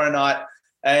playing tomorrow night.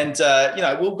 And,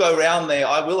 we'll go around there.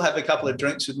 I will have a couple of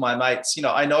drinks with my mates.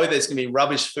 I know there's going to be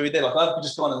rubbish food there. Like I've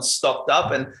just gone and stocked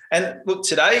up. And look,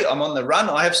 today I'm on the run.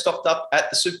 I have stocked up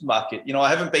at the supermarket. I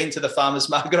haven't been to the farmer's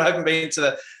market. I haven't been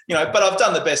to but I've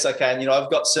done the best I can. I've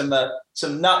got some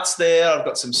nuts there. I've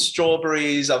got some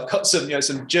strawberries. I've got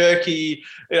some jerky.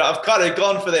 I've kind of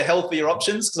gone for the healthier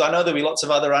options because I know there'll be lots of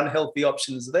other unhealthy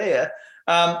options there.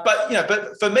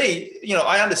 But for me,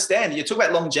 I understand. You talk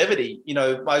about longevity.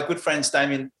 My good friends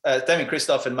Damien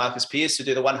Christoph and Marcus Pearce, who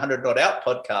do the 100 Not Out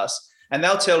podcast, and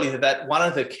they'll tell you that one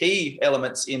of the key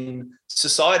elements in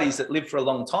societies that live for a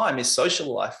long time is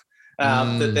social life.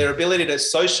 That their ability to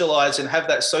socialize and have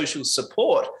that social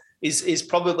support is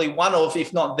probably one of,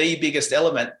 if not the biggest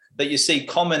element that you see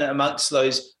common amongst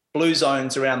those blue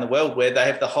zones around the world where they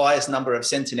have the highest number of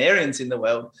centenarians in the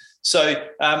world. So,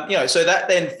 so that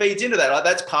then feeds into that. Right?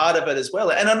 That's part of it as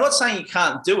well. And I'm not saying you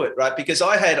can't do it, right? Because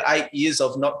I had 8 years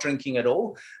of not drinking at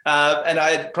all. And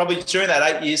I had probably during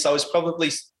that 8 years, I was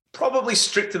probably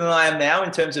stricter than I am now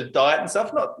in terms of diet and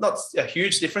stuff. Not a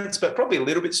huge difference, but probably a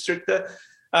little bit stricter.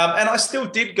 And I still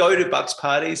did go to Bucks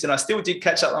parties and I still did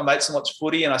catch up with my mates and watch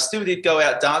footy and I still did go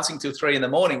out dancing till 3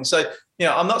 a.m. So,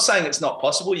 I'm not saying it's not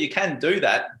possible. You can do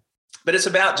that. But it's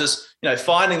about just,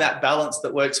 finding that balance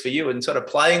that works for you and sort of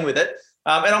playing with it.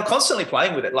 And I'm constantly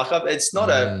playing with it. Like it's not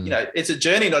it's a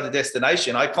journey, not a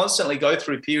destination. I constantly go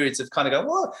through periods of kind of going,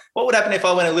 well, what would happen if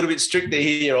I went a little bit stricter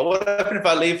here? Or what would happen if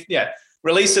I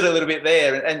release it a little bit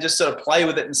there and just sort of play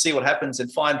with it and see what happens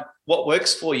and find what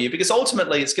works for you. Because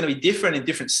ultimately it's going to be different in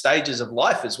different stages of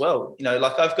life as well.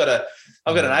 Like I've got an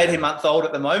 18-month-old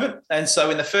at the moment. And so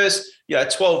in the first,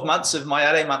 12 months of my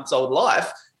 18-month-old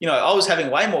life, I was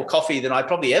having way more coffee than I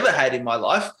probably ever had in my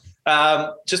life,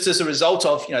 just as a result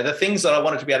of, the things that I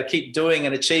wanted to be able to keep doing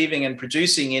and achieving and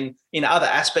producing in other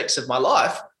aspects of my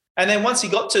life. And then once he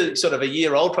got to sort of a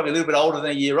year old, probably a little bit older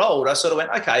than a year old, I sort of went,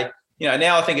 okay,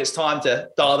 now I think it's time to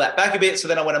dial that back a bit. So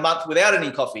then I went a month without any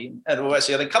coffee, and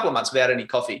actually I think a couple of months without any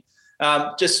coffee,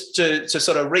 just to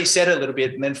sort of reset a little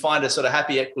bit and then find a sort of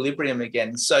happy equilibrium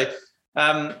again. So,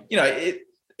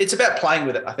 it's about playing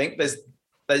with it. I think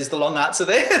there's the long answer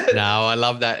there. No, I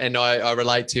love that. And I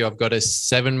relate to you. I've got a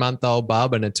 7-month-old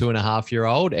bub and a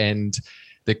 2.5-year-old, and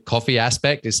the coffee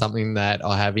aspect is something that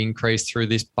I have increased through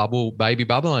this baby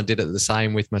bubble. And I did it the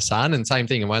same with my son, and same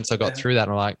thing. And once I got through that,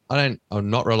 I'm like, I'm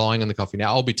not relying on the coffee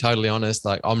now. I'll be totally honest.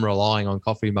 Like I'm relying on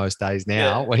coffee most days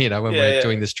now when we're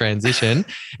doing this transition,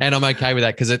 and I'm okay with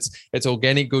that because it's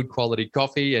organic, good quality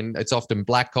coffee, and it's often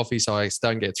black coffee. So I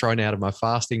don't get thrown out of my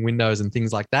fasting windows and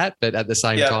things like that. But at the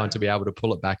same time to be able to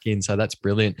pull it back in. So that's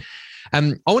brilliant. I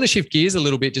want to shift gears a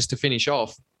little bit just to finish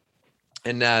off.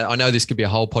 And I know this could be a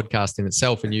whole podcast in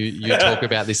itself, and you talk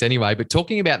about this anyway, but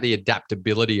talking about the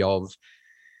adaptability of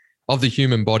the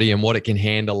human body and what it can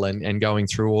handle and going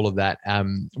through all of that.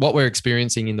 What we're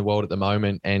experiencing in the world at the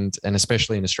moment, and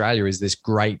especially in Australia, is this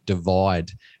great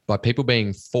divide by people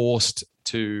being forced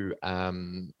to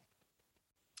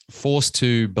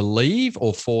believe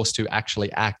or forced to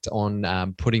actually act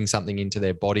on putting something into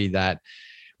their body that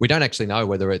we don't actually know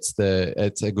whether it's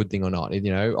a good thing or not.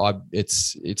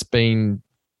 It's been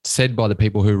said by the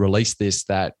people who released this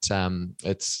that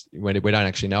we don't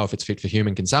actually know if it's fit for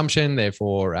human consumption.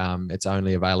 Therefore, it's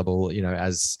only available,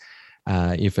 as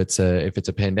if it's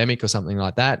a pandemic or something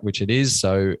like that, which it is.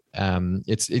 So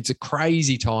it's a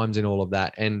crazy times in all of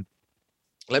that. And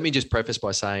let me just preface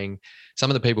by saying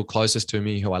some of the people closest to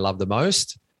me who I love the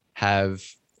most have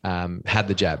had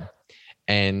the jab.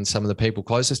 And some of the people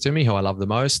closest to me who I love the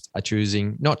most are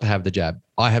choosing not to have the jab.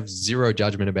 I have zero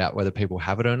judgment about whether people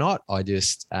have it or not. I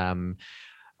just,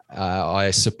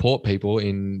 I support people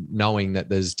in knowing that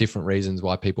there's different reasons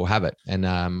why people have it. And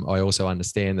I also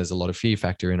understand there's a lot of fear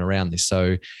factor in around this.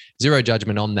 So zero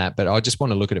judgment on that, but I just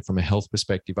want to look at it from a health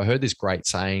perspective. I heard this great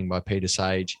saying by Peter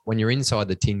Sage: when you're inside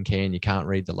the tin can, you can't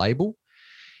read the label.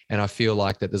 And I feel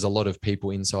like that there's a lot of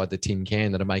people inside the tin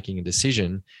can that are making a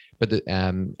decision, but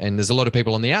and there's a lot of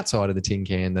people on the outside of the tin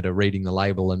can that are reading the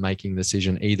label and making the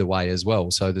decision either way as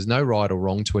well. So there's no right or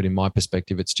wrong to it in my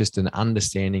perspective. It's just an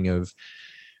understanding of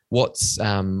what's,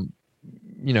 what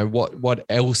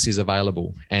else is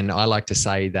available. And I like to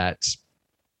say that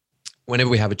whenever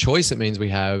we have a choice, it means we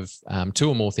have two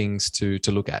or more things to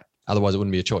look at. Otherwise, it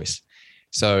wouldn't be a choice.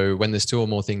 So when there's two or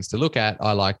more things to look at,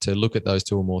 I like to look at those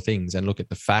two or more things and look at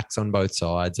the facts on both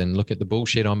sides and look at the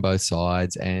bullshit on both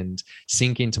sides and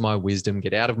sink into my wisdom,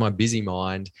 get out of my busy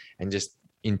mind and just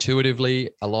intuitively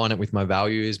align it with my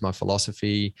values, my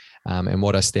philosophy, and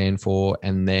what I stand for,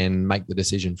 and then make the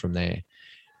decision from there.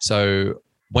 So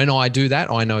when I do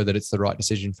that, I know that it's the right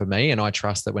decision for me. And I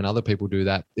trust that when other people do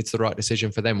that, it's the right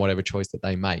decision for them, whatever choice that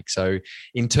they make. So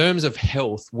in terms of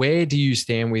health, where do you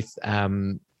stand with,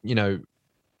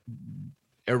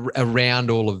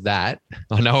 around all of that?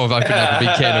 I know I've opened up a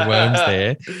big can of worms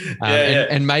there.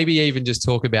 And maybe even just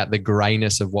talk about the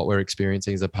grayness of what we're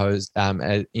experiencing as opposed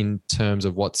in terms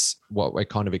of what we're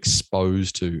kind of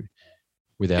exposed to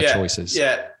with our choices.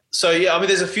 Yeah. So,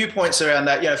 there's a few points around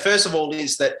that. First of all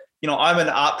is that, I'm an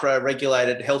AHPRA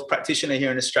regulated health practitioner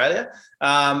here in Australia.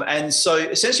 And so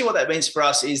essentially what that means for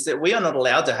us is that we are not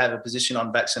allowed to have a position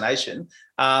on vaccination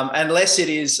unless it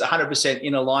is 100%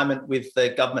 in alignment with the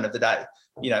government of the day.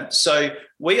 So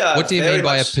we are. What do you mean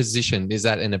by a position? Is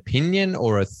that an opinion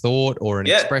or a thought or an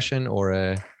expression or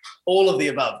a? All of the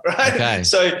above, right? Okay.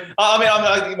 So,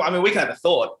 we can have a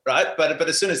thought, right? But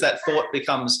as soon as that thought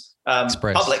becomes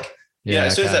public,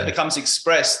 as soon as that becomes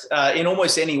expressed in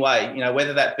almost any way,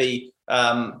 whether that be,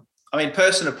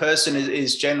 person to person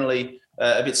is generally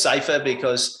a bit safer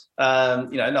because,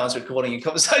 no one's recording your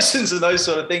conversations and those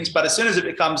sort of things. But as soon as it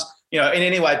becomes, in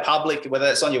any way public, whether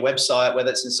it's on your website, whether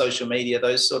it's in social media,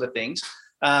 those sort of things,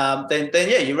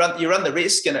 then you run the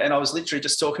risk. And I was literally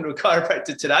just talking to a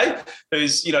chiropractor today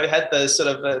who's, had the sort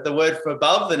of the word from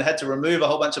above and had to remove a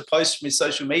whole bunch of posts from his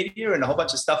social media and a whole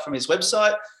bunch of stuff from his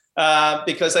website.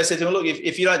 Because they said to him, look,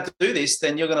 if you don't do this,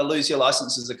 then you're going to lose your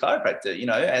license as a chiropractor,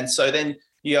 and so then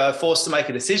you are forced to make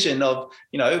a decision of,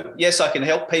 yes, I can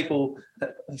help people.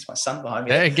 There's my son behind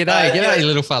me. Hey, g'day, you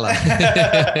little fella.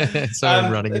 So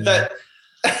I'm running in there.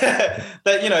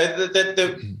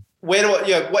 Where do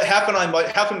I, how can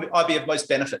I be of most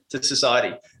benefit to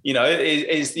society?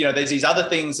 There's these other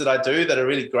things that I do that are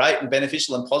really great and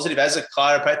beneficial and positive as a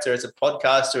chiropractor, as a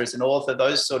podcaster, as an author,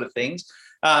 those sort of things.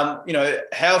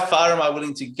 How far am I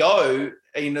willing to go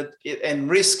and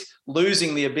risk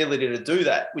losing the ability to do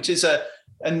that, which is a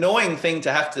annoying thing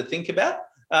to have to think about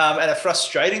and a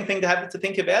frustrating thing to have to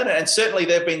think about. And certainly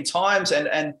there have been times and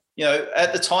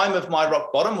at the time of my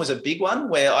rock bottom was a big one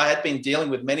where I had been dealing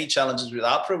with many challenges with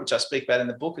AHPRA, which I speak about in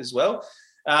the book as well.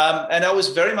 And I was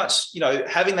very much,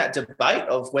 having that debate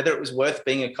of whether it was worth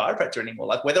being a chiropractor anymore,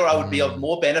 like whether I would be of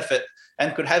more benefit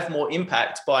and could have more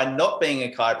impact by not being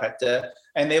a chiropractor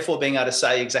and therefore being able to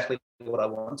say exactly what I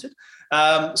wanted.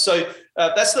 So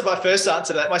that's my first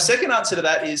answer to that. My second answer to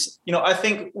that is, I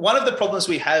think one of the problems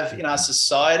we have in our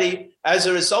society as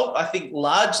a result, I think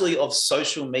largely of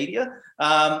social media,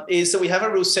 is that we have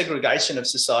a real segregation of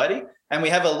society and we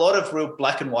have a lot of real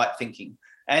black and white thinking.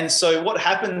 And so what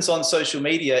happens on social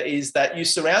media is that you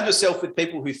surround yourself with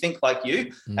people who think like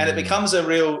you, and it becomes a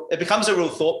real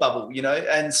thought bubble,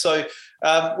 And so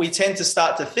we tend to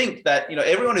start to think that,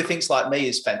 everyone who thinks like me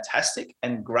is fantastic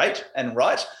and great and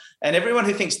right. And everyone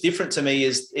who thinks different to me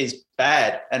is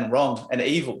bad and wrong and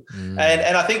evil.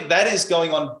 And I think that is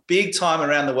going on big time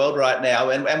around the world right now.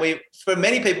 And for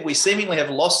many people, we seemingly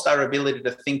have lost our ability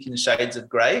to think in shades of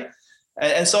grey.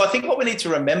 And so I think what we need to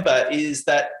remember is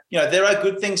that, there are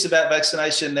good things about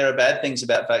vaccination. There are bad things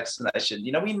about vaccination.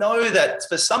 We know that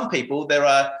for some people, there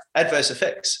are adverse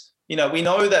effects. We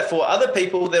know that for other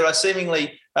people, there are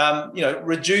seemingly,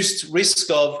 reduced risk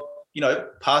of,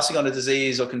 passing on a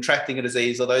disease or contracting a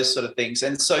disease or those sort of things.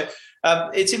 And so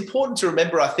it's important to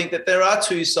remember, I think, that there are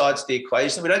two sides to the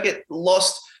equation. We don't get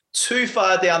lost too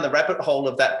far down the rabbit hole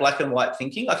of that black and white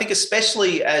thinking. I think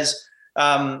especially as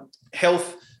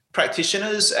health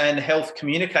practitioners and health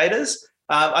communicators,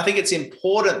 I think it's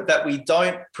important that we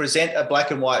don't present a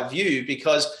black and white view,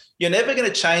 because you're never going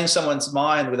to change someone's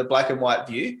mind with a black and white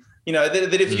view.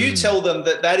 That if you tell them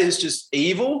that is just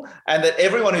evil and that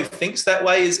everyone who thinks that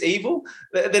way is evil,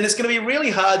 then it's going to be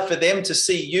really hard for them to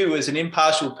see you as an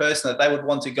impartial person that they would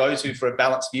want to go to for a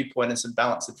balanced viewpoint and some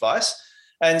balanced advice.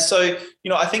 And so,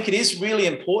 I think it is really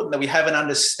important that we have an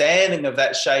understanding of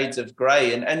that shades of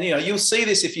grey. And you'll see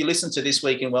this if you listen to This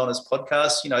Week in Wellness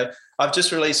podcast. I've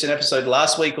just released an episode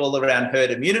last week all around herd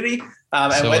immunity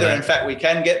and whether, in fact, we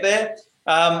can get there.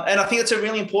 And I think it's a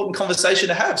really important conversation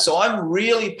to have. So I'm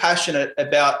really passionate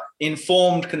about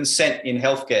informed consent in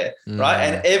healthcare, right?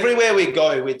 And everywhere we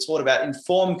go, we're taught about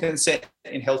informed consent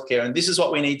in healthcare. And this is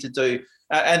what we need to do.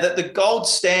 And that the gold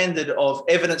standard of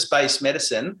evidence-based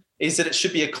medicine is that it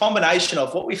should be a combination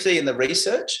of what we see in the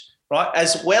research, right,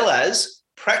 as well as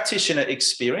practitioner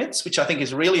experience, which I think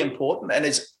is really important and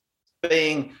is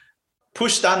being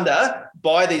pushed under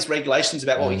by these regulations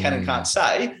about what we can and can't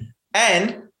say,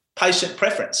 and patient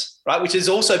preference, right, which is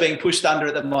also being pushed under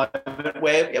at the moment,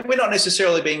 where we're not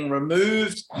necessarily being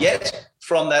removed yet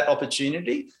from that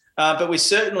opportunity, but we're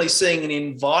certainly seeing an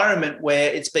environment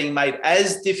where it's being made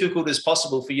as difficult as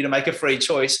possible for you to make a free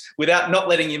choice without not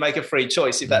letting you make a free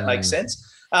choice, if that makes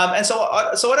sense. And so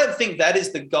I don't think that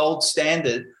is the gold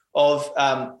standard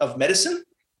of medicine.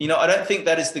 I don't think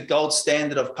that is the gold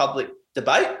standard of public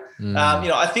debate.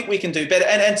 I think we can do better.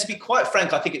 And to be quite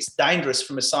frank, I think it's dangerous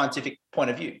from a scientific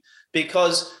point of view,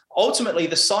 because ultimately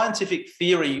the scientific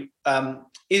theory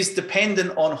is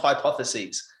dependent on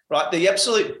hypotheses, right? The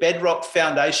absolute bedrock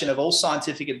foundation of all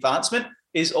scientific advancement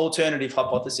is alternative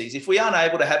hypotheses. If we aren't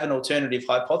able to have an alternative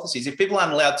hypothesis, if people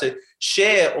aren't allowed to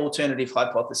share alternative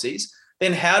hypotheses,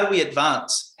 then how do we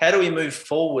advance? How do we move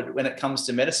forward when it comes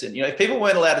to medicine? If people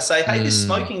weren't allowed to say, hey, this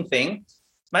smoking thing,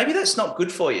 maybe that's not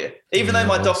good for you. Even though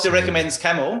my doctor recommends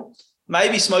Camel,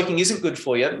 maybe smoking isn't good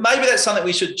for you. Maybe that's something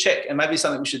we should check and maybe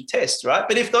something we should test, right?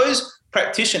 But if those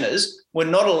practitioners were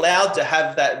not allowed to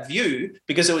have that view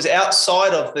because it was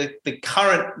outside of the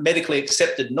current medically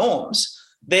accepted norms,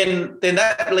 then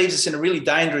that leaves us in a really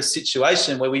dangerous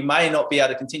situation where we may not be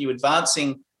able to continue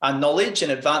advancing our knowledge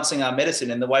and advancing our medicine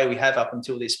in the way we have up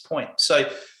until this point. So,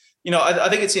 I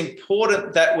think it's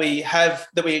important that we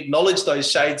acknowledge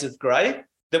those shades of grey,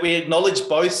 that we acknowledge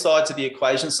both sides of the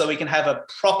equation so we can have a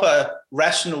proper,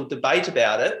 rational debate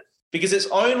about it, because it's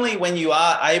only when you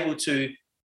are able to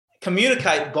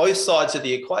communicate both sides of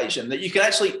the equation that you can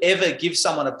actually ever give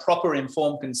someone a proper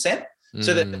informed consent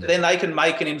so that then they can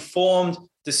make an informed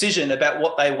decision about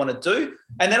what they want to do.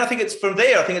 And then I think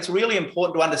it's really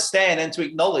important to understand and to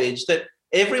acknowledge that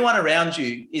everyone around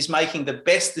you is making the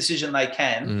best decision they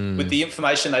can with the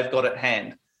information they've got at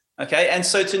hand. Okay. And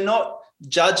so to not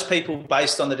judge people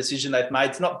based on the decision they've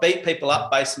made, to not beat people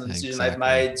up based on the decision they've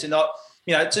made, to not,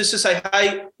 just to say,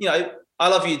 hey, I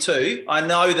love you too. I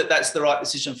know that that's the right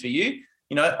decision for you.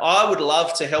 I would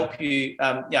love to help you,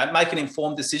 make an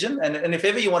informed decision. And if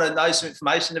ever you want to know some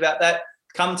information about that,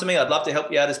 come to me. I'd love to help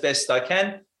you out as best I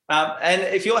can. And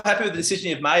if you're happy with the decision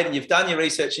you've made and you've done your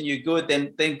research and you're good,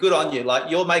 then good on you. Like,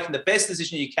 you're making the best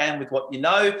decision you can with what you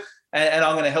know, and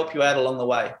I'm going to help you out along the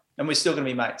way. And we're still going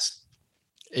to be mates.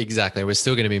 Exactly. We're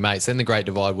still going to be mates. Then the great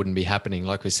divide wouldn't be happening.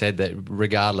 Like we said, that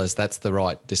regardless, that's the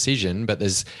right decision. But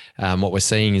there's what we're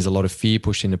seeing is a lot of fear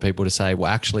pushed into people to say,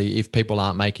 well, actually, if people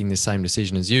aren't making the same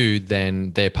decision as you,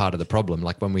 then they're part of the problem.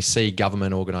 Like when we see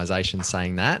government organisations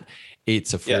saying that,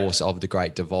 it's a force of the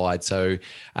great divide. So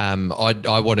I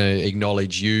want to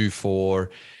acknowledge you for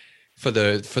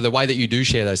the way that you do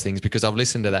share those things, because I've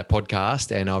listened to that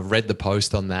podcast and I've read the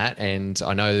post on that, and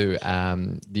I know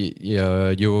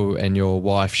you and your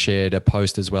wife shared a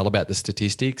post as well about the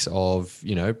statistics of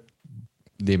the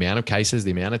amount of cases,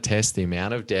 the amount of tests, the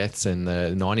amount of deaths, and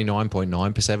the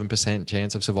 99.97%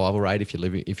 chance of survival rate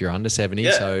if you're under 70.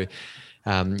 Yeah. So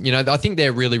I think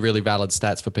they're really, really valid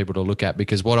stats for people to look at,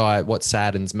 because what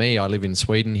saddens me, I live in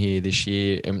Sweden here this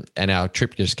year, and our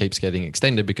trip just keeps getting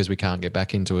extended because we can't get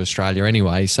back into Australia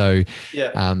anyway. So,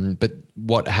 but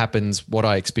what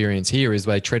I experience here is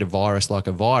they treat a virus like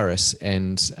a virus,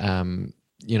 and,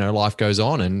 life goes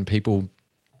on, and people,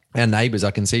 our neighbours,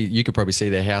 you could probably see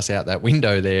their house out that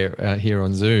window there here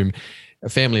on Zoom, a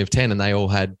family of 10, and they all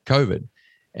had COVID.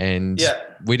 And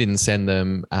we didn't send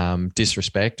them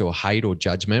disrespect or hate or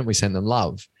judgment. We sent them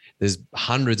love. There's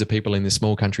hundreds of people in this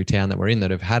small country town that we're in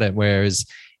that have had it. Whereas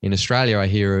in Australia, I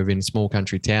hear of in a small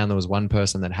country town, there was one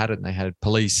person that had it, and they had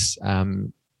police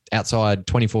outside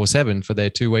 24/7 for their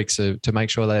 2 weeks to make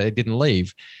sure that they didn't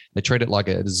leave. They treat it like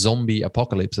a zombie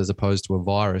apocalypse as opposed to a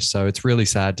virus. So it's really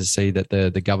sad to see that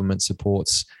the government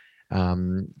supports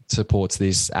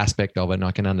this aspect of it. And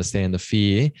I can understand the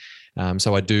fear.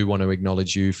 So I do want to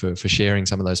acknowledge you for sharing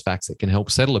some of those facts that can help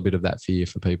settle a bit of that fear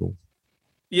for people.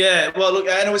 Yeah, well, look,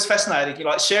 and it was fascinating,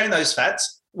 sharing those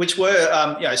facts, which were,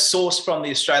 sourced from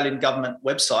the Australian government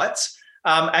websites.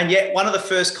 And yet one of the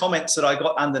first comments that I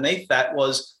got underneath that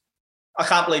was, I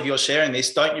can't believe you're sharing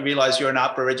this. Don't you realise you're an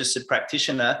AHPRA registered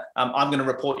practitioner? I'm going to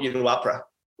report you to AHPRA.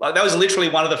 Like, that was literally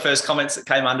one of the first comments that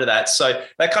came under that. So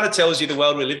that kind of tells you the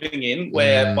world we're living in,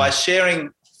 where by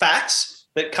sharing facts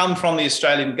that come from the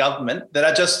Australian government that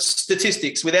are just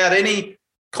statistics without any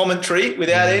commentary,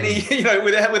 without any,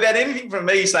 without anything from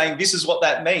me saying this is what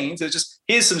that means. It's just,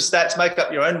 here's some stats, make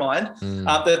up your own mind.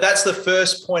 That's the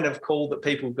first point of call that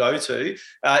people go to,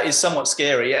 is somewhat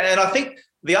scary. And I think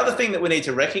the other thing that we need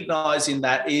to recognize in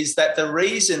that is that the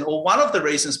reason, or one of the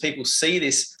reasons people see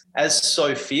this as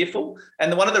so fearful,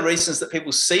 and one of the reasons that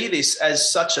people see this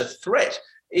as such a threat,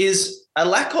 is a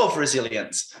lack of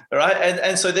resilience, right?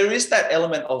 And so there is that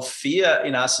element of fear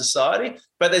in our society,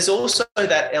 but there's also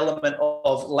that element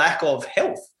of lack of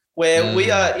health, where we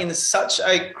are in such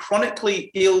a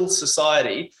chronically ill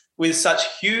society with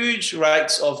such huge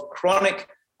rates of chronic,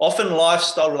 often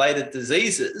lifestyle-related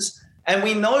diseases. And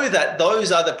we know that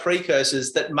those are the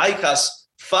precursors that make us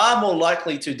far more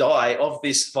likely to die of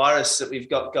this virus that we've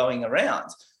got going around.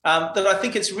 That I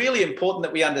think it's really important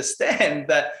that we understand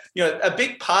that, a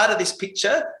big part of this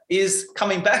picture is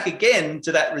coming back again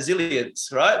to that resilience,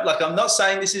 right? Like, I'm not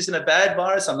saying this isn't a bad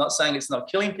virus. I'm not saying it's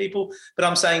not killing people, but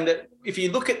I'm saying that if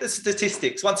you look at the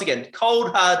statistics, once again,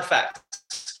 cold, hard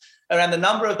facts around the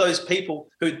number of those people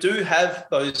who do have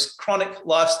those chronic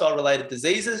lifestyle-related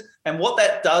diseases and what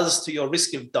that does to your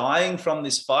risk of dying from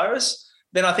this virus,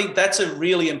 then I think that's a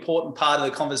really important part of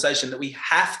the conversation that we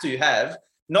have to have,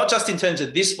 not just in terms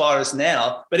of this virus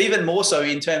now, but even more so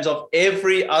in terms of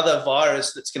every other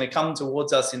virus that's going to come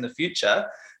towards us in the future.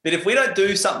 That if we don't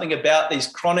do something about these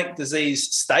chronic disease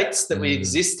states that we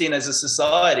exist in as a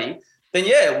society,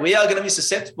 then we are going to be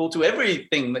susceptible to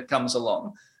everything that comes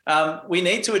along. We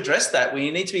need to address that. We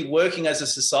need to be working as a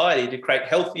society to create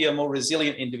healthier, more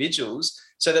resilient individuals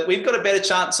so that we've got a better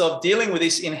chance of dealing with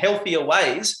this in healthier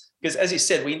ways. Because as you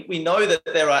said, we know that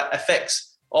there are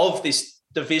effects of this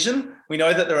division. We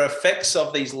know that there are effects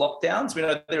of these lockdowns. We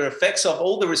know that there are effects of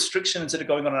all the restrictions that are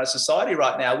going on in our society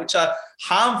right now, which are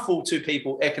harmful to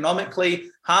people economically,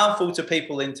 harmful to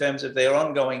people in terms of their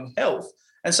ongoing health.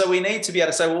 And so we need to be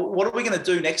able to say, well, what are we going to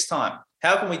do next time?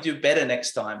 How can we do better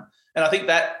next time? And I think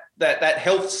that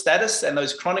health status and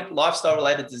those chronic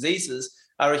lifestyle-related diseases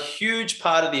are a huge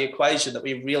part of the equation that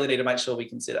we really need to make sure we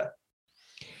consider.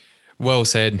 Well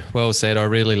said. Well said. I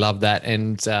really love that.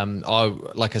 And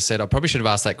like I said, I probably should have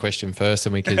asked that question first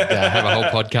and we could have a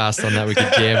whole podcast on that. We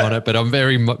could jam on it, but I'm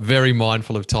very, very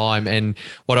mindful of time. And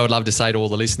what I would love to say to all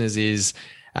the listeners is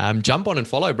jump on and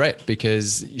follow Brett,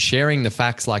 because sharing the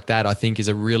facts like that, I think, is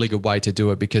a really good way to do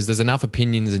it, because there's enough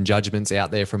opinions and judgments out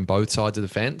there from both sides of the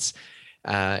fence.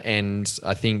 And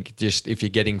I think just if you're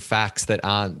getting facts that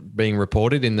aren't being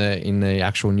reported in the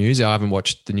actual news, I haven't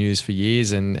watched the news for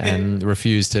years and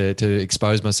refuse to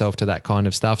expose myself to that kind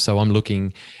of stuff. So I'm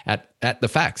looking at the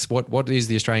facts. What is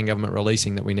the Australian government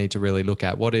releasing that we need to really look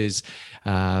at? What is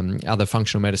other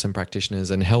functional medicine practitioners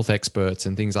and health experts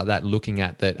and things like that looking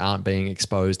at that aren't being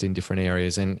exposed in different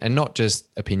areas, and not just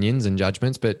opinions and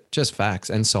judgments, but just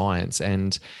facts and science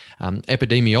and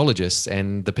epidemiologists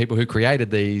and the people who created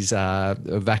these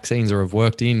vaccines or have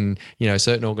worked in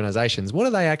certain organizations. What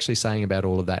are they actually saying about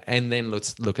all of that? And then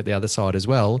let's look at the other side as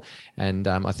well. And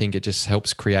I think it just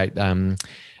helps create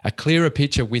a clearer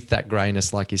picture with that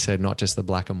greyness, like you said, not just the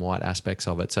black and white aspects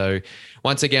of it. So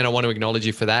once again, I want to acknowledge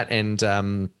you for that,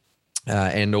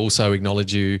 and also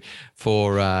acknowledge you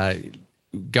for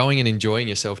going and enjoying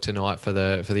yourself tonight for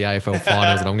the AFL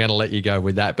finals. And I'm going to let you go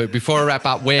with that. But before I wrap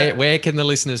up, where can the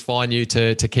listeners find you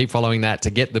to keep following that,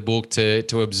 to get the book,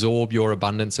 to absorb your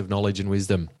abundance of knowledge and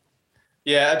wisdom?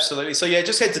 Yeah, absolutely. So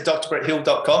just head to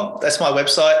drbretthill.com. That's my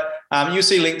website. You'll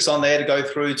see links on there to go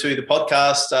through to the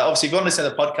podcast. Obviously, if you want to listen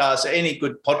to the podcast, any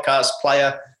good podcast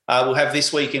player will have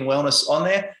This Week in Wellness on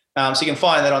there. So you can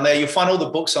find that on there. You'll find all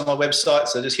the books on my website.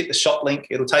 So just hit the shop link.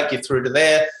 It'll take you through to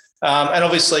there. And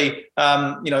obviously,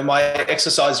 my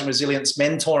exercise and resilience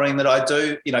mentoring that I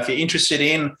do, if you're interested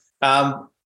in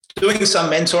doing some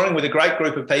mentoring with a great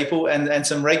group of people and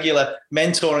some regular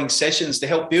mentoring sessions to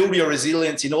help build your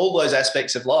resilience in all those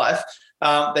aspects of life,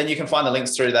 then you can find the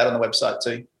links through that on the website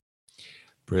too.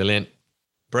 Brilliant.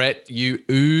 Brett, you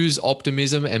ooze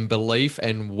optimism and belief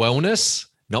and wellness,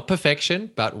 not perfection,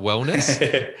 but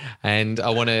wellness. And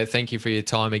I want to thank you for your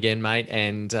time again, mate.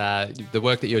 And the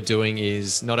work that you're doing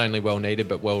is not only well needed,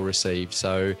 but well received.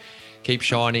 So keep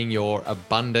shining your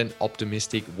abundant,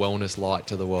 optimistic wellness light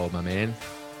to the world, my man.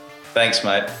 Thanks,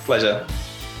 mate. Pleasure.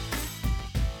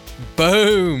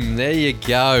 Boom. There you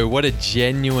go. What a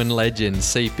genuine legend,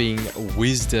 seeping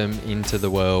wisdom into the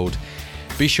world.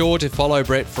 Be sure to follow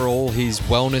Brett for all his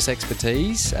wellness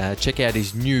expertise. Check out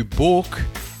his new book,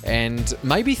 and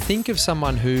maybe think of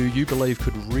someone who you believe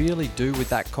could really do with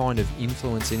that kind of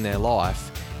influence in their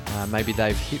life. Maybe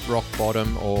they've hit rock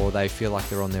bottom, or they feel like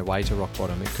they're on their way to rock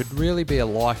bottom. It could really be a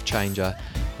life changer,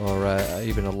 or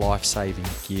even a life-saving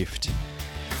gift.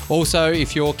 Also,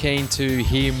 if you're keen to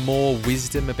hear more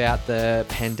wisdom about the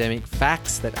pandemic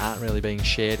facts that aren't really being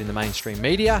shared in the mainstream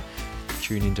media,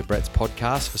 tune into Brett's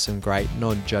podcast for some great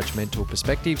non-judgmental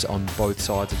perspectives on both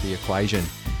sides of the equation.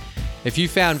 If you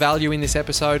found value in this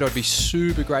episode, I'd be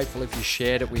super grateful if you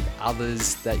shared it with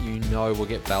others that you know will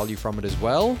get value from it as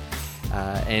well.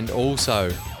 And also,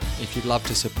 if you'd love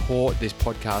to support this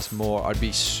podcast more, I'd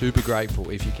be super grateful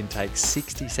if you can take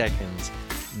 60 seconds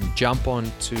and jump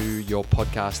onto your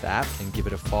podcast app and give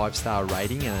it a 5-star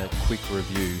rating and a quick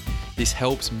review. This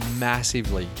helps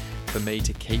massively for me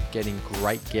to keep getting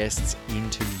great guests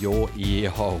into your ear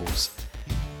holes.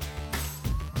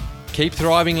 Keep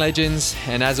thriving, legends,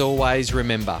 and as always,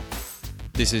 remember,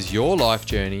 this is your life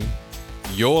journey,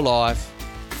 your life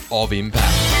of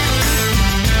impact.